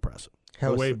pretty impressive.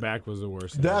 The way back was the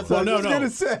worst. That's what I was going to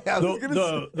say.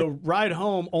 The ride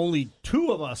home, only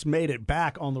 2 of us made it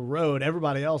back on the road.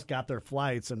 Everybody else got their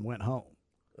flights and went home.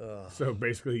 So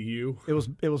basically, you.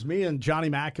 It was me and Johnny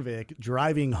Makovic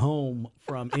driving home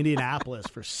from Indianapolis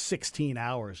for 16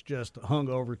 hours, just hung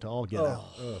over to all get out.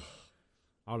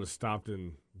 I would have stopped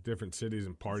in different cities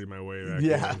and partied my way back.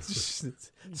 Yeah,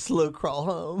 slow crawl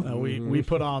home. We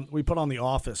put on The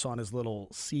Office on his little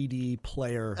CD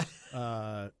player.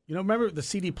 Remember the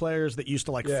CD players that used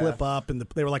to flip up, and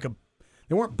they were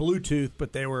they weren't Bluetooth,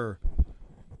 but they were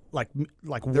like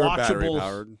watchables. Battery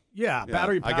powered. Yeah,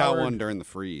 battery powered. I got one during the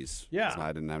freeze. Yeah,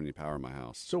 I didn't have any power in my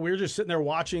house. So we were just sitting there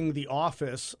watching The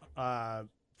Office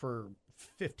for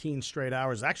 15 straight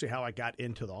hours. Actually, how I got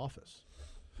into The Office.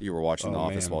 You were watching The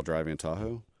Office while driving in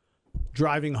Tahoe?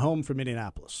 Driving home from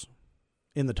Indianapolis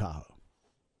in the Tahoe.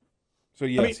 So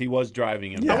yes, he was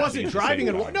driving. And I wasn't driving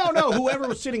and no. Whoever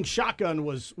was sitting shotgun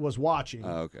was watching.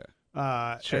 Oh, okay.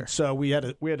 Sure. And so we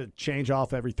had to change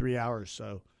off every 3 hours.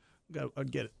 So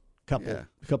I'd get a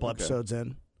couple episodes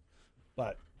in.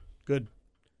 But good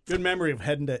memory of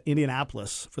heading to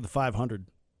Indianapolis for the 500.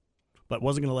 But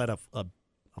wasn't going to let a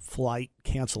flight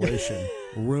cancellation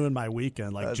ruin my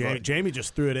weekend. Jamie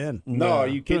just threw it in. No, are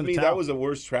you kidding me? That was the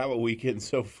worst travel weekend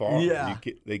so far. Yeah.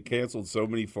 They canceled so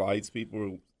many flights. People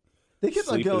were they kept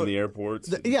sleeping going, in the airports.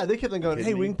 They kept on going,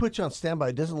 hey, we can put you on standby.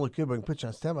 It doesn't look good, but we can put you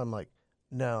on standby. I'm like,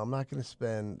 no, I'm not going to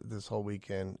spend this whole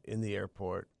weekend in the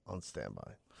airport on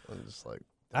standby. I'm just like,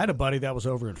 I had a buddy that was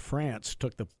over in France,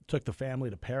 took the family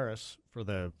to Paris for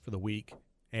the week,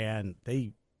 and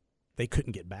they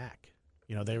couldn't get back.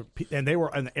 And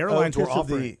the airlines were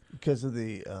offering because of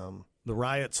the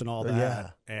riots and all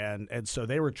that, and so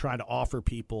they were trying to offer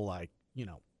people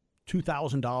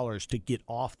 $2,000 to get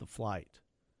off the flight,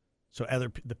 so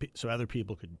other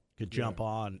people could jump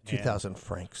on. 2,000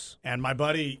 francs. And my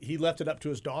buddy, he left it up to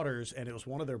his daughters, and it was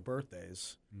one of their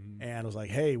birthdays, and was like,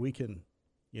 hey, we can,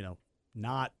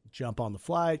 not jump on the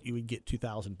flight. You would get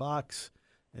 $2,000,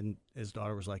 and his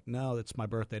daughter was like, no, it's my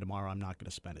birthday tomorrow. I'm not going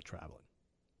to spend it traveling.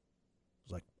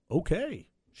 Like, okay.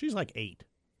 She's like 8.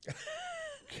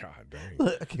 God dang.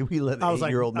 Okay, we let an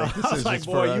 8-year-old make decisions. I was like,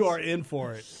 for boy, us. you are in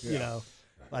for it. You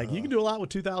can do a lot with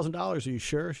 $2,000. Are you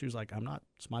sure? She was like, I'm not.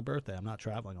 It's my birthday. I'm not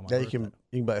traveling on my birthday. You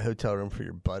can buy a hotel room for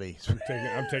your buddy. I'm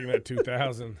taking that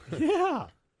 2,000. Yeah.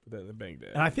 Put that in the bank,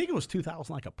 Dad. And I think it was $2,000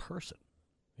 like a person.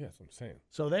 Yeah, that's what I'm saying.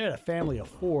 So they had a family of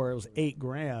 4. It was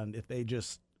 $8,000 if they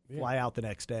just fly out the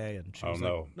next day. And she was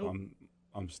no. Nope.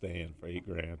 I'm staying for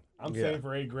 $8,000. I'm staying for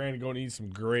 $8,000 and going to eat some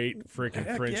great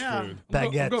freaking French food.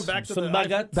 Baguettes. I'm going back to some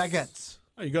Baguettes.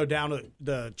 You go down to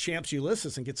the Champs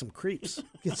Ulysses and get some crepes.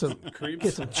 Get some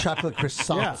chocolate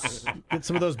croissants. Yeah. Get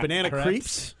some of those banana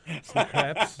crepes. Some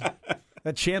crepes.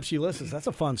 That Champs Ulysses, that's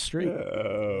a fun street.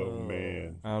 Oh,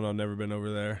 man. I don't know. Never been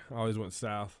over there. I always went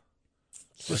south.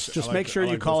 Just make sure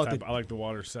you call it. I like the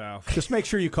water south. Just make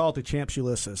sure you call it the Champs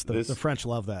Ulysses. The French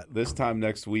love that. This time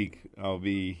next week, I'll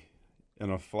be in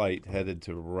a flight headed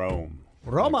to Rome.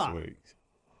 Roma. Next week.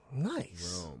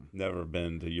 Nice. Rome. Never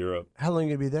been to Europe. How long are you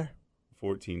going to be there?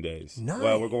 14 days. Nice.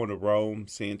 Well, we're going to Rome,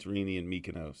 Santorini, and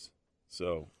Mykonos.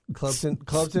 So clubs in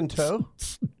tow?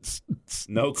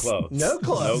 No clubs. No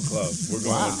clubs. We're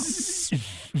going.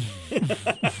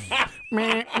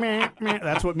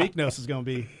 That's what Mykonos is going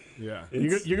to be. Yeah,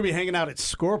 you're going to be hanging out at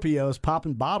Scorpios,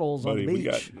 popping bottles on the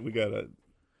beach. We're going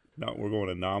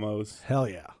to Namos. Hell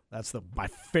yeah, that's my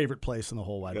favorite place in the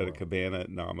whole wide world. Got a cabana at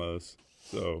Namos,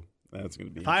 so that's going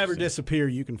to be. If I ever disappear,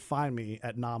 you can find me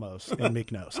at Namos in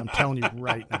Mykonos. I'm telling you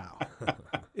right now,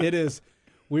 it is.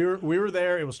 We were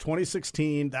there. It was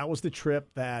 2016. That was the trip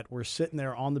that we're sitting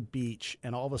there on the beach,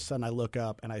 and all of a sudden I look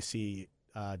up and I see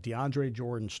DeAndre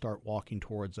Jordan start walking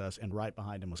towards us, and right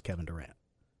behind him was Kevin Durant.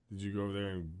 Did you go over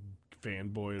there and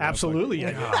fanboy? Absolutely.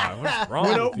 Like, what's wrong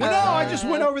with you? I just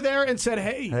went over there and said,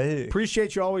 hey,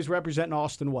 appreciate you always representing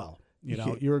Austin well.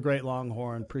 You're a great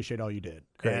Longhorn. Appreciate all you did.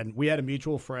 Great. And we had a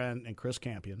mutual friend in Chris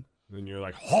Campion. And you're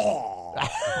like, "Haw!"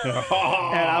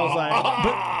 And I was like,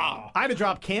 but I had to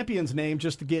drop Campion's name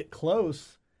just to get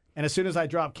close. And as soon as I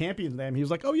dropped Campion's name, he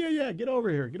was like, "Oh yeah, get over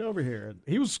here." And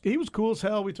he was cool as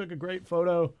hell. We took a great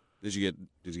photo. Did you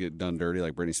get done dirty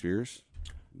like Britney Spears?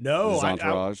 No, his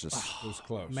entourage it was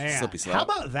close. Man, slippy slap. How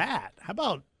about that? How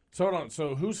about? So hold on.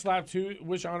 So who slapped who?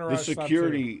 Which entourage? The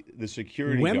security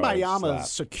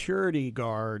Wembayama's security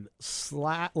guard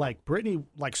slapped like Brittany,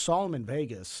 like saw him in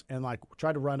Vegas and like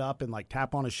tried to run up and like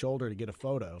tap on his shoulder to get a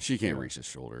photo. She can't reach his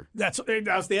shoulder. That's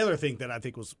the other thing that I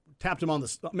think was tapped him on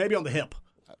maybe on the hip.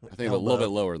 I think a little bit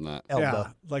lower than that. Elbow. Yeah,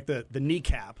 like the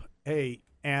kneecap. Hey,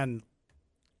 and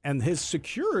and his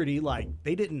security, like,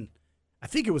 they didn't. I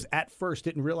think it was at first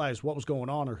didn't realize what was going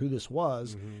on or who this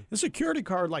was. The security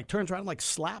guard like turns around and like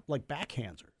slap like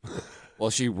backhands her.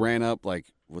 Well, she ran up like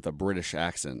with a British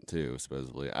accent too,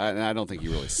 supposedly. I don't think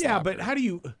you really. Yeah, slapped but her. how do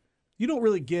you? You don't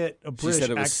really get a British. She said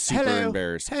it was super Hello,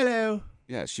 embarrassed. Hello.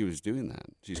 Yeah, she was doing that.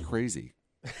 She's crazy.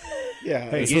 Yeah,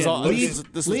 Hey,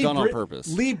 This was done on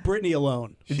purpose. Leave Britney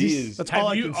alone. she is. That's all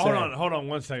I can say. Hold on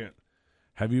 1 second.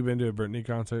 Have you been to a Britney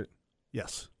concert?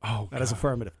 Yes. Oh, that is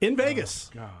affirmative. In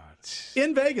Vegas. God.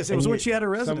 In Vegas. It was when she had her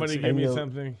residency. Somebody give me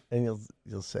something. And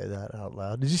you'll say that out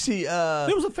loud. Did you see?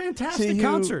 It was a fantastic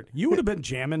concert. You would have been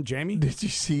jamming, Jamie. Did you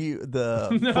see the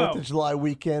 4th of July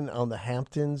weekend on the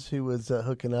Hamptons? Who was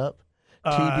hooking up?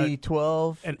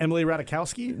 TB12 and Emily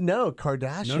Ratajkowski. No,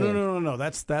 Kardashian. No.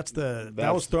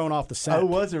 That was thrown off the set. Oh,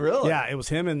 was it really? Yeah, it was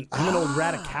him and old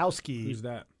Ratajkowski. Who's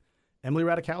that? Emily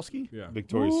Ratajkowski. Yeah,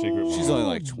 Victoria's Secret. She's only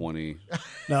like 20.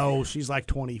 No, she's like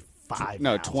 25.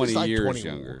 No, now. 20 like years 21.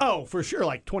 younger. Oh, for sure,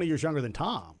 like 20 years younger than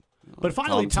Tom. But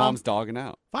finally, Tom's dogging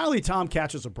out. Finally, Tom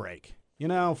catches a break. You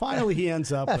know, finally he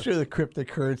ends up after the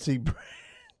cryptocurrency.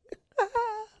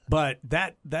 But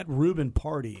that Reuben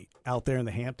party out there in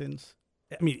the Hamptons.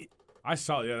 I mean, I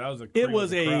saw. Yeah, that was it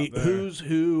was a who's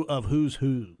who of who's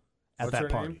who at What's that her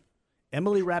party. name?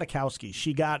 Emily Ratajkowski.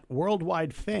 She got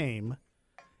worldwide fame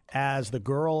as the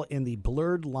girl in the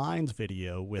Blurred Lines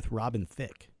video with Robin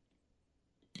Thicke.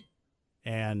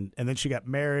 And then she got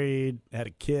married, had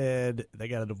a kid, they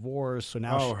got a divorce, so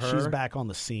now she's back on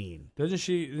the scene. Isn't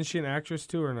she an actress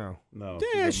too or no? No,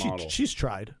 Yeah, she's a model. she's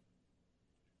tried.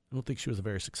 I don't think she was a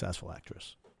very successful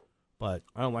actress. But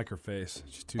I don't like her face.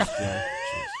 She's too skinny.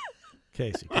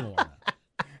 Casey, come on.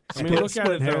 I mean, look at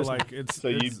it though. Like So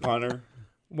you'd punt her?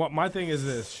 What my thing is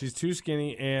this: she's too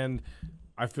skinny, and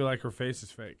I feel like her face is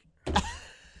fake.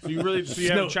 So you really, so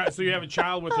you have a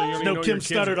child with her. You don't No know Kim your kids,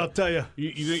 Studdard, I'll tell you.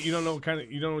 You don't know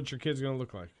you don't know what your kid's gonna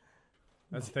look like.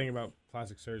 That's the thing about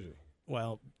plastic surgery.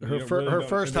 Well, You her don't really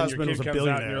first and then your husband was kid a comes out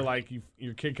billionaire. and you're like,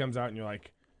 your kid comes out and you're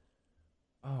like,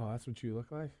 oh, that's what you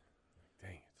look like.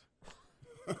 Dang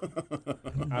it.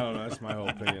 I don't know. That's my whole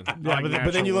opinion. Yeah, I like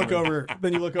but then you look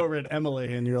natural over at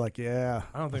Emily and you're like, yeah,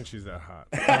 I don't think she's that hot.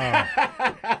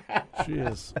 she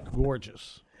is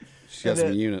gorgeous. She has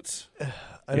some units.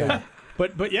 Yeah.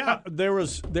 But yeah, there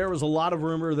was a lot of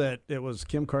rumor that it was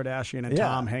Kim Kardashian and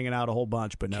Tom hanging out a whole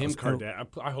bunch, but no. Kim Kardashian.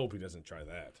 I hope he doesn't try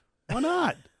that. Why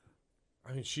not?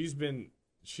 I mean, she's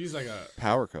like a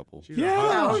Power couple.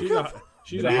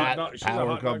 She's a hot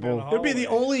power couple. It'd be the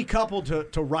only couple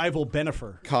to rival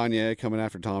Benifer. Kanye coming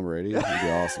after Tom Brady. That'd be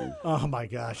awesome. Oh my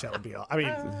gosh, that would be. I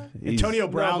mean, Antonio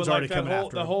Brown's already coming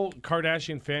after the him. whole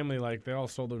Kardashian family. Like they all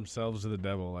sold themselves to the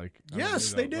devil. Like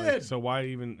Yes, they did. So why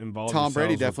even involve Tom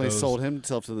Brady themselves with definitely those? sold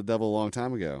himself to the devil a long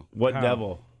time ago. What How?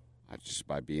 devil? Just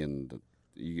by being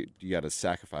you got to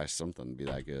sacrifice something to be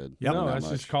that good. Yep. No, That that's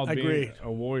much. just called I being agree.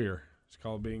 a warrior. It's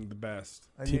called being the best.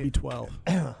 TB12.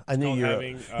 I knew Called you.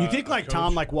 having, You think a like coach.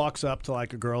 Tom like walks up to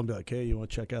like a girl and be like, "Hey, you want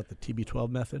to check out the TB12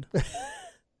 method?" You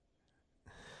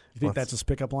think that's his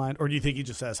pickup line, or do you think he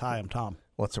just says, "Hi, I'm Tom"?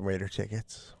 Want some Raider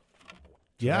tickets?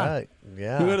 Yeah. Right.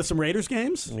 Yeah. You go to some Raiders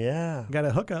games? Yeah. Got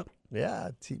a hookup.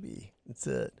 Yeah. TB. That's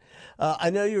it. I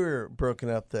know you were broken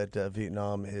up that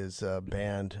Vietnam is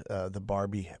banned the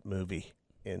Barbie movie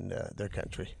in their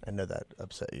country. I know that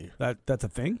upset you. That's a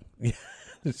thing. Yeah.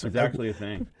 It's actually a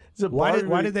thing. It's a Why Barbie are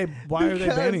movie they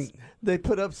because banning? They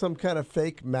put up some kind of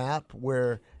fake map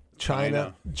where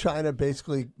China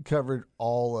basically covered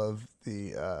all of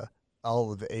the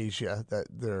Asia that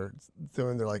they're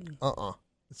doing. They're like,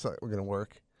 it's not going to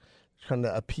work. Trying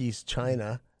to appease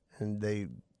China, and they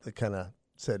kind of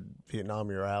said,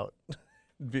 Vietnam, you're out.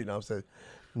 Vietnam said,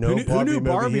 no. Who knew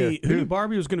movie here. Who knew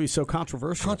Barbie was going to be so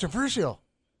controversial? Controversial.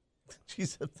 She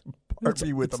said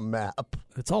Barbie with a map.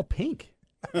 It's all pink.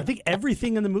 I think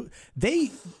everything in the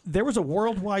movie. There was a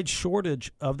worldwide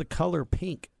shortage of the color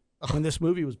pink when this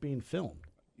movie was being filmed.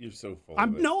 You're so full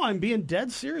of it. I'm being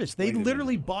dead serious. They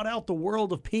literally bought out the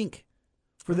world of pink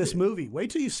for this movie. Wait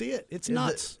till you see it. It's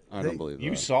nuts. I don't believe that.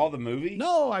 You saw the movie?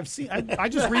 No, I've seen. I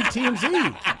just read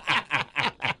TMZ.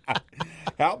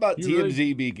 How about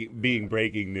TMZ being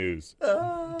breaking news?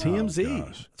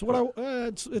 TMZ. It's what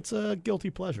it's a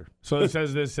guilty pleasure. So it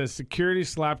says security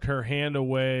slapped her hand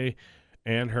away,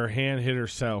 and her hand hit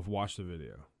herself. Watch the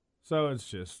video. So it's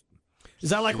just.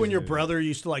 Is that like when your brother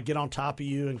used to like get on top of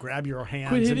you and grab your hands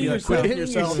Quit and be hitting like, "Quit hitting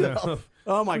yourself." yourself"?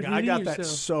 Oh my Quit god, I hitting got that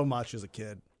yourself. so much as a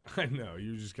kid. I know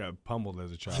you just got pummeled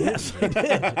as a child. Yes, I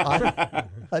did.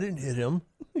 I didn't hit him.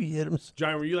 He hit him.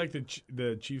 John, were you like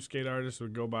the chief skate artist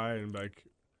would go by and like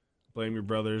blame your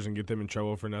brothers and get them in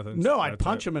trouble for nothing? No, I'd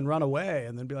punch him and run away,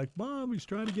 and then be like, "Mom, he's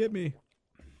trying to get me."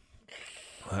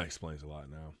 That explains a lot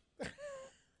now.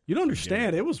 You don't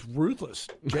understand. It was ruthless.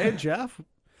 Jay and Jeff,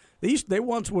 they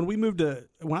once, when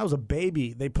I was a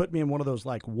baby, they put me in one of those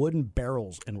like wooden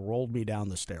barrels and rolled me down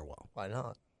the stairwell. Why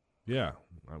not? Yeah,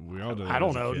 we all did. I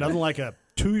don't know. Nothing like a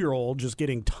 2-year-old just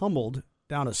getting tumbled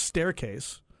down a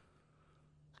staircase.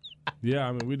 Yeah,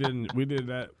 I mean, we did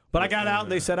that. But I got out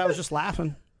and they said I was just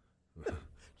laughing.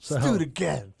 So, do it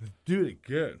again. Do it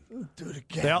again. Do it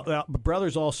again. The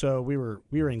brothers also, we were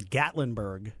in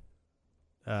Gatlinburg.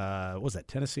 What was that,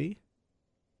 Tennessee?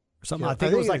 Or something. Yeah, I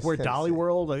think it was like where Tennessee. Dolly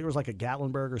World. I think it was like a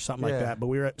Gatlinburg or something like Yeah. that. But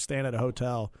we were staying at a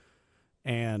hotel,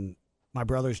 and my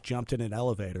brothers jumped in an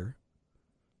elevator.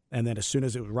 And then as soon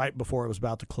as it was right before it was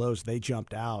about to close, they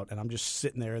jumped out, and I'm just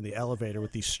sitting there in the elevator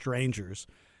with these strangers.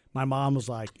 My mom was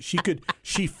like,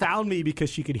 she found me because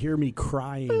she could hear me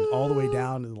crying all the way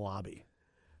down in the lobby.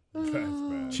 That's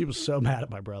bad. She was so mad at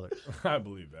my brothers. I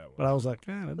believe that one. But I was like,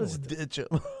 Let's ditch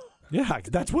him. yeah,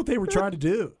 that's what they were trying to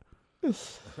do.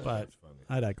 But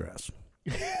I digress.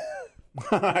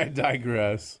 I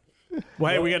digress.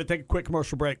 Well, hey, we got to take a quick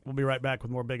commercial break. We'll be right back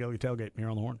with more Big Ugly Tailgate here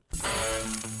on the Horn.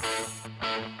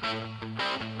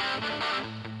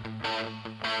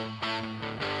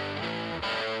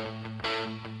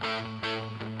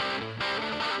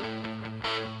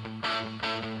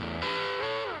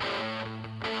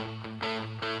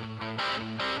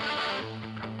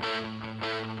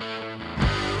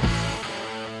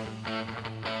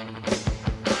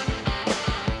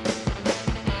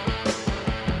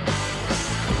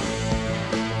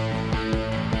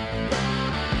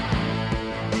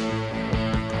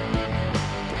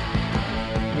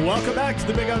 Welcome back to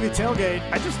the Big Ugly Tailgate.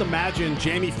 I just imagine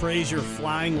Jamie Frazier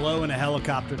flying low in a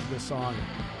helicopter to this song.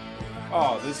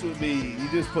 Oh, this would be, you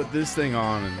just put this thing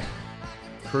on and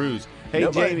cruise. Hey,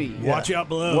 Jamie. Watch out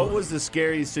below. What was the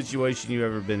scariest situation you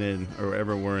ever been in or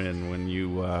ever were in when you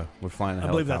were flying a helicopter? I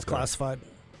believe that's classified.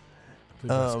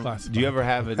 Do you ever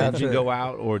have an engine go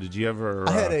out, or did you ever?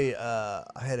 I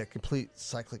had a complete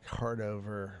cyclic heart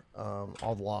over,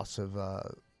 all the loss of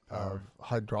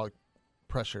hydraulic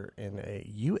pressure in a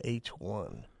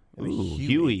UH-1. Ooh,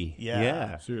 Huey.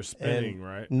 Yeah. So you're spinning,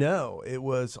 right? No, it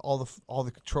was all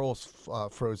the controls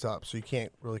froze up, so you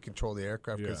can't really control the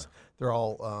aircraft because they're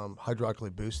all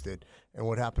hydraulically boosted. And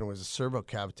what happened was the servo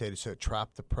cavitated, so it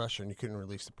trapped the pressure, and you couldn't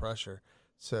release the pressure.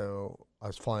 So I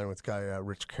was flying with guy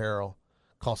Rich Carroll,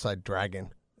 call sign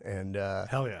Dragon, and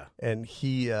Hell yeah. and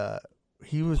he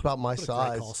was about my What a great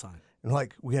size, call sign. and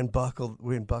like we unbuckled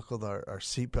our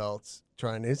seatbelts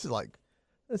trying. It's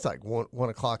like 1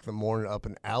 o'clock in the morning up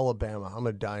in Alabama. I'm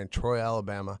gonna die in Troy,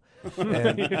 Alabama,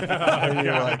 and, and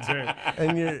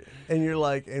you're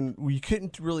like, you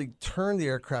couldn't really turn the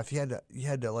aircraft. You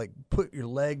had to like put your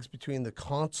legs between the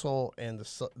console and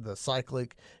the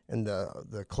cyclic and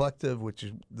the collective, which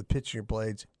is the pitch in your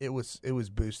blades. It was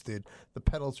boosted. The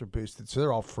pedals were boosted, so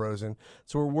they're all frozen.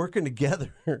 So we're working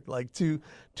together like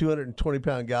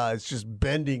 220-pound guys just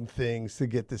bending things to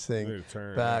get this thing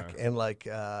back, and like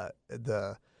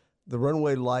the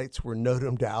runway lights were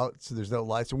notamed out, so there's no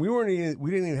lights, and we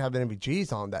didn't even have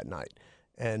NVGs on that night,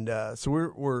 and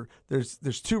so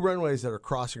there's 2 runways that are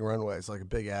crossing runways like a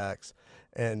big X,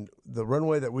 and the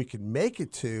runway that we could make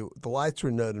it to, the lights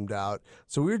were notamed out,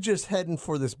 so we were just heading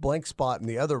for this blank spot in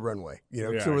the other runway,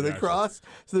 so where they cross,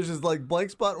 so there's this like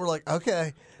blank spot, and we're like,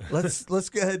 okay, let's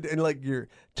go ahead, and like your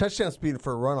touchdown speed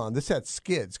for a run on, this had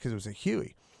skids because it was a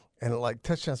Huey. And like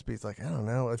touchdown speed's like, I don't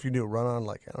know, if you do a run on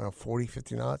like, 40,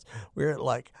 50 knots, we were at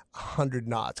like 100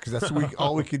 knots because that's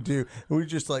all we could do. And we were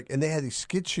just like, and they had these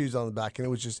skid shoes on the back, and it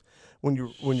was just when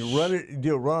you run it, you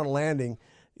do a run on landing,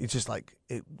 it's just like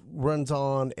it runs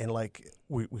on, and like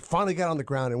we finally got on the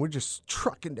ground, and we're just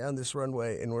trucking down this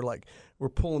runway, and we're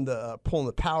pulling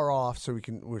the power off so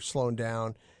we're slowing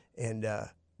down, and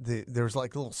there was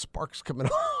like little sparks coming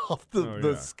off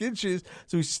the skid shoes,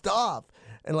 so we stop.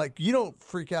 And like you don't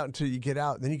freak out until you get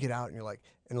out. And then you get out and you're like,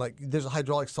 there's a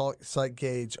hydraulic sight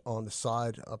gauge on the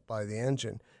side up by the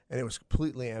engine, and it was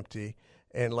completely empty.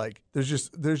 And like there's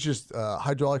just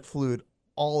hydraulic fluid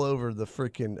all over the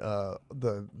freaking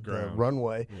the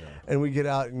runway. Yeah. And we get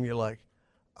out and you're like,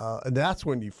 and that's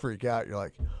when you freak out. You're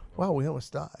like, wow, we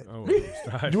almost died.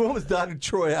 You almost died in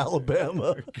Troy,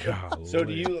 Alabama. So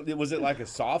was it like a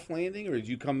soft landing, or did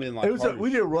you come in like we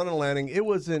did a run and landing. It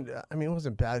wasn't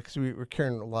bad because we were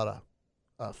carrying a lot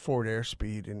of forward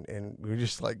airspeed, and we were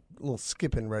just like a little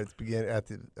skipping right at the beginning at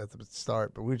the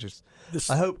start. But we just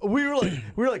I hope we were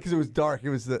like because it was dark. It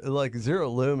was like zero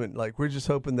lumen. Like we're just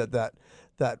hoping that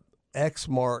X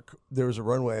mark there was a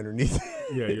runway underneath.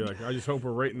 Yeah, you're like, I just hope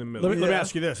we're right in the middle. Let me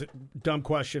ask you this. Dumb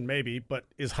question maybe, but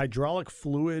is hydraulic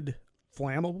fluid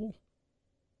flammable?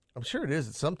 I'm sure it is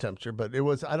at some temperature, but it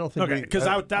was. I don't think. Okay, because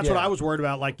that's what I was worried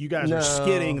about. Like you guys are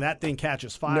skidding, that thing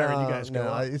catches fire, and you guys go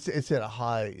up. It's at a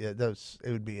high. It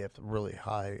would be at a really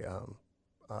high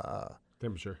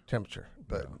temperature.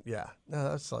 But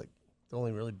that's like the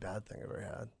only really bad thing I've ever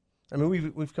had. I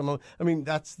mean, we've come home. I mean,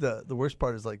 that's the worst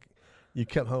part is like you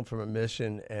come home from a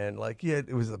mission and like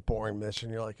it was a boring mission.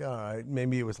 You're like, all right,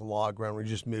 maybe it was a log run. We're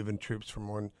just moving troops from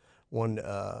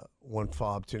one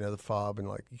fob to another fob, and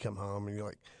like you come home and you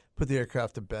like put the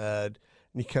aircraft to bed,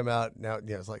 and you come out. Now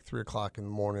it's like 3:00 in the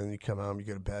morning, and you come home, you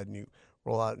go to bed, and you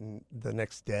roll out and the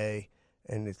next day,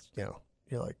 and it's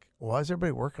you're like, why is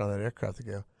everybody working on that aircraft?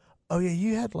 They go, oh yeah,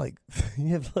 you have like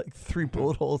 3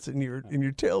 bullet holes in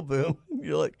your tail boom.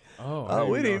 You're like, oh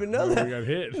we didn't even know that. We got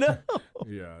hit. No.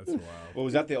 Yeah, that's wild. Well,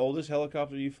 was that the oldest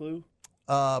helicopter you flew?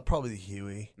 Probably the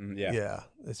Huey. Yeah,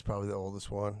 it's probably the oldest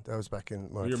one. That was back in.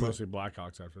 You're mostly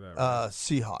Blackhawks after that. Right?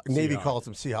 Seahawks. Navy calls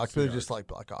them Seahawks, but they're just like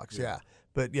Blackhawks. Yeah.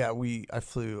 But yeah, I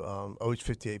flew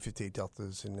OH-58, 58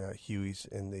 Deltas, and Hueys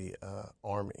in the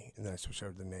Army, and then I switched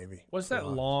over to the Navy. What's that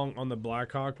long on the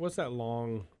Blackhawk? What's that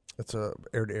long? It's a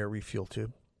air-to-air refuel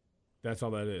tube. That's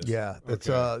all that is. Yeah, that's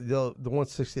the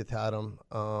 160th had them.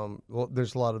 Well,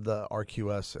 there's a lot of the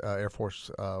RQS Air Force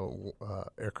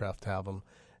aircraft have them.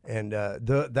 And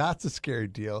that's a scary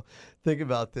deal. Think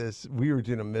about this. We were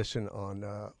doing a mission on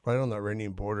right on the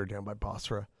Iranian border down by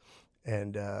Basra,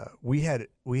 and we had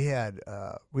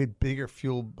bigger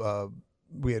fuel.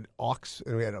 We had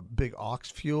and we had a big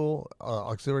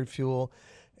auxiliary fuel,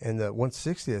 and the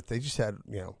 160th they just had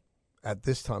at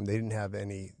this time they didn't have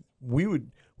any.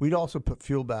 We'd also put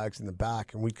fuel bags in the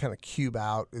back, and we'd kind of cube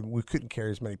out, and we couldn't carry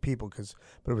as many people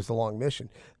but it was a long mission.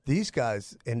 These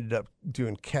guys ended up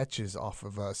doing catches off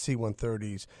of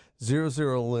C-130s,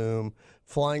 00 loom,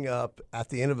 flying up at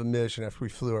the end of a mission after we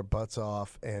flew our butts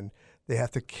off, and they have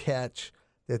to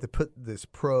put this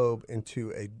probe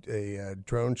into a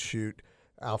drone chute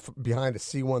out behind a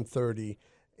C-130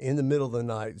 in the middle of the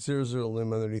night, 00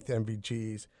 loom underneath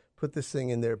MVGs. Put this thing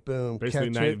in there, boom.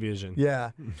 Basically night vision.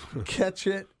 Yeah. Catch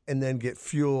it and then get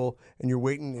fuel, and you're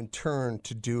waiting in turn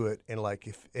to do it. And like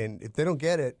if they don't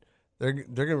get it, they're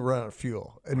gonna run out of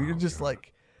fuel. And you're just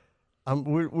like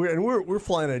we're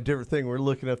flying a different thing. We're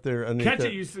looking up there underneath. Catch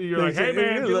it, you're like, hey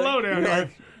man, get low down here.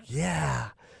 Like, yeah.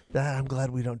 I'm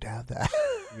glad we don't have that.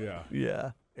 Yeah.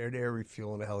 Yeah. Air to air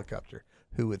refuel in a helicopter.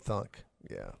 Who would thunk?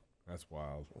 Yeah. That's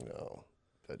wild. No.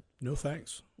 No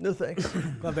thanks. No thanks.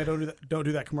 Glad they don't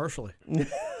do that commercially. Like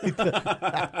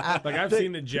I've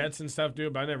seen the jets and stuff do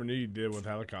it, but I never knew you did with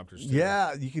helicopters too.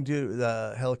 Yeah, you can do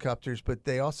the helicopters, but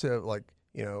they also like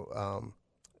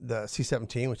the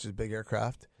C-17, which is a big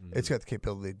aircraft. Mm-hmm. It's got the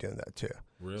capability of doing that too.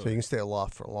 Really? So you can stay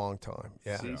aloft for a long time.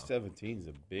 Yeah. C-17 is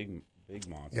a big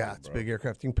monster. Yeah, it's a big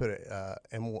aircraft. You can put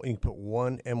you can put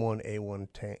one M1A1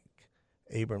 tank,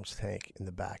 Abrams tank in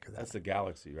the back of that. That's the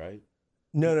Galaxy, right?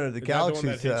 No, the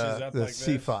Galaxy's the the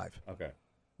C5. Okay.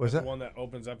 What's that? The one that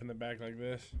opens up in the back like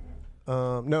this?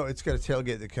 No, it's got a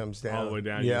tailgate that comes down. All the way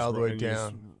down? Yeah, all the way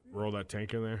down. Roll that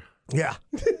tank in there? Yeah.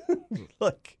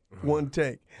 Like one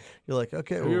tank. You're like,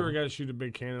 okay. Have you ever got to shoot a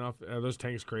big cannon off? Are those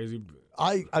tanks crazy?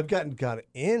 I've got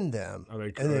in them. Are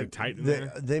they tight in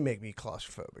there? They make me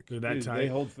claustrophobic. They're that tight? They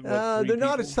hold they're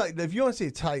not as tight. If you want to see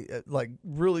a tight, like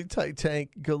really tight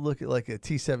tank, go look at like a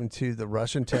T-72, the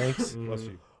Russian tanks. Bless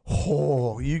you.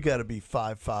 Oh, you got to be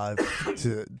 5'5"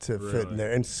 to really? Fit in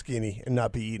there and skinny and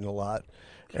not be eating a lot.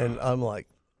 God. And I'm like,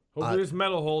 hopefully this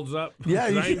metal holds up. Yeah, I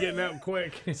ain't getting out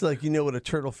quick. It's like what a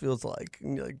turtle feels like.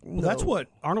 And you're like, no. Well, that's what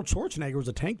Arnold Schwarzenegger was,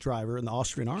 a tank driver in the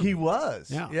Austrian army. He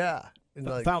was. Yeah. And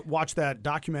watch that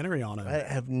documentary on him. I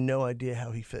have no idea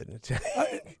how he fit in a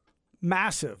tank.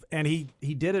 Massive, and he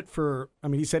did it for. I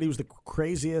mean, he said he was the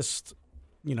craziest,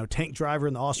 tank driver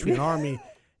in the Austrian army.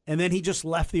 And then he just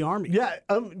left the army. Yeah,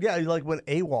 he like went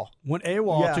AWOL.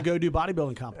 To go do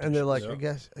bodybuilding competitions. And they're like,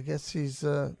 I guess he's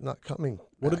not coming.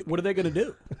 What are they going to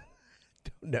do?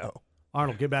 Don't know.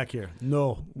 Arnold, get back here.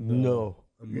 No. I'm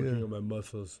working on my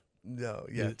muscles. No,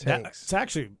 tanks. It's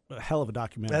actually a hell of a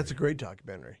documentary. That's a great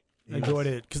documentary. I enjoyed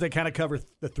it because they kind of cover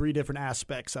the 3 different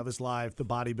aspects of his life: the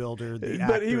bodybuilder, the actor.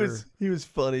 But he was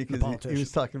funny because he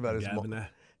was talking about his mom.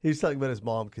 He was talking about his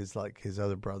mom because, like, his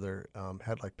other brother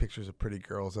had, like, pictures of pretty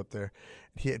girls up there.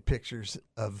 He had pictures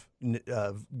of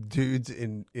dudes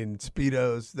in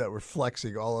Speedos that were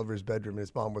flexing all over his bedroom. And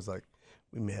his mom was like,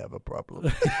 we may have a problem.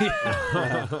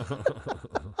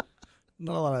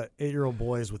 Not a lot of 8-year-old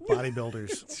boys with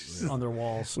bodybuilders on their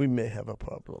walls. We may have a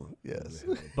problem, yes.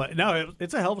 But, no,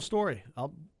 it's a hell of a story.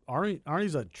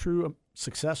 Arnie's a true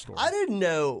success story. I didn't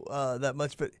know that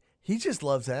much, but he just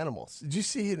loves animals. Did you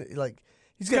see, like...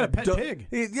 He's got a pet pig.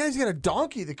 He's got a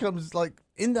donkey that comes like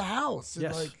in the house. And,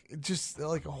 Yes. just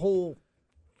like a whole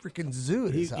freaking zoo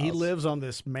at his house. He lives on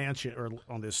this mansion or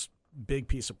on this big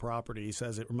piece of property. He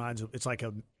says it's like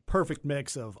a perfect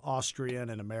mix of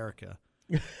Austrian and America.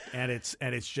 and it's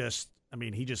just, I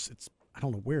mean, I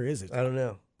don't know, where is it? I don't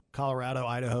know. Colorado,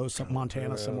 Idaho,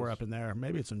 Montana, somewhere up in there.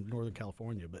 Maybe it's in Northern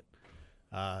California, but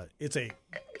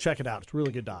check it out. It's a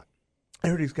really good doc. I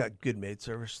heard he's got good maid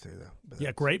service too, though.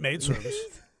 Yeah, great maid service.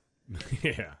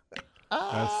 Yeah.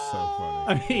 That's so funny.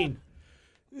 I mean,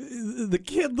 the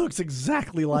kid looks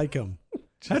exactly like him.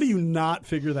 How do you not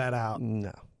figure that out?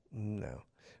 No.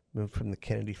 Moved from the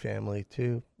Kennedy family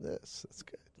too. That's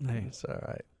good. Hey. It's all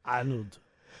right. Arnold.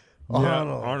 Yeah,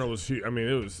 Arnold was huge. I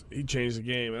mean, he changed the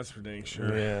game. That's for dang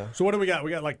sure. Yeah. So what do we got?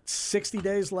 We got like 60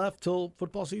 days left till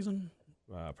football season.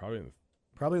 Probably in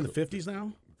the 50s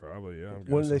now. Probably, yeah.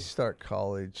 When do they start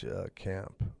college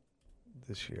camp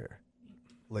this year?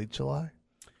 Late July?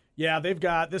 Yeah,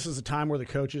 this is a time where the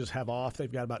coaches have off.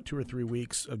 They've got about 2 or 3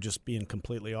 weeks of just being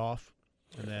completely off,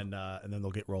 and then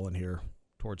they'll get rolling here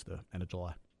towards the end of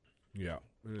July. Yeah,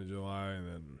 end of July, and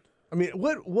then. I mean,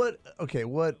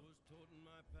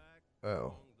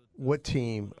 what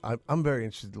team? I'm very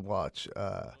interested to watch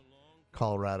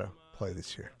Colorado play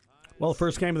this year. Well, the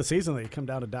first game of the season, they come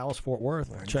down to Dallas-Fort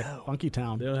Worth, check Funky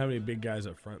Town. They don't have any big guys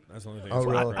up front. That's the only thing. Oh,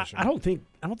 really? I don't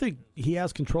think he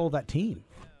has control of that team.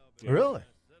 Yeah. Really?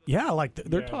 Yeah, like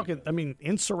they're talking. I mean,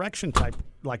 insurrection type.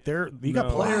 Like you got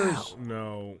players.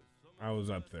 No, I was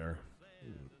up there.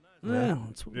 Yeah,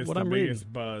 it's what I'm reading. It's the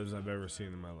biggest buzz I've ever seen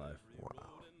in my life. Wow,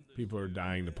 people are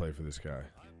dying to play for this guy.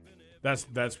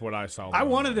 That's what I saw. I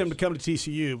wanted him to come to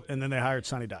TCU, and then they hired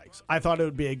Sonny Dykes. I thought it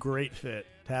would be a great fit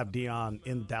to have Dion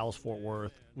in Dallas-Fort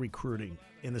Worth recruiting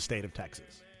in the state of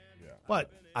Texas. Yeah.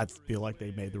 But I feel like they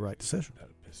made the right decision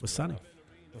with Sonny.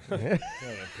 That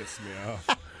pissed me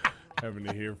off. Having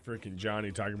to hear freaking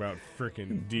Johnny talk about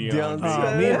freaking Dion.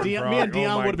 Me and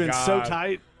Dion would have been so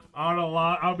tight.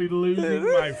 I'll be losing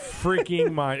my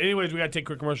freaking mind. Anyways, we got to take a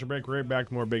quick commercial break. We're right back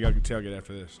to more Big Ugly Tailgate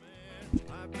after this.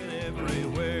 I've been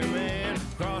everywhere, man.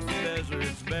 Across the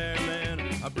deserts bare, man.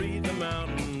 I breathe the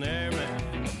mountain air,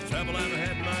 man. Travel and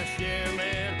had my share,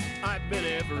 man. I've been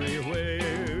everywhere.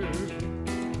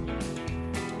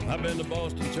 I've been to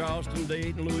Boston, Charleston,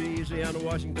 Dayton, Louisiana,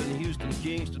 Washington, Houston,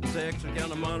 Kingston, Texas,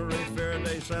 County, Monterey,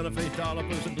 Faraday, Santa Fe,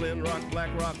 Tallapoosa, Glen Rock, Black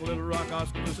Rock, Little Rock,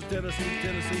 Oskaloosa,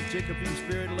 Tennessee, Chicopee,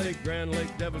 Spirit Lake, Grand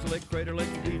Lake, Devil's Lake, Crater Lake,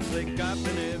 Beach Lake. I've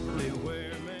been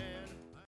everywhere.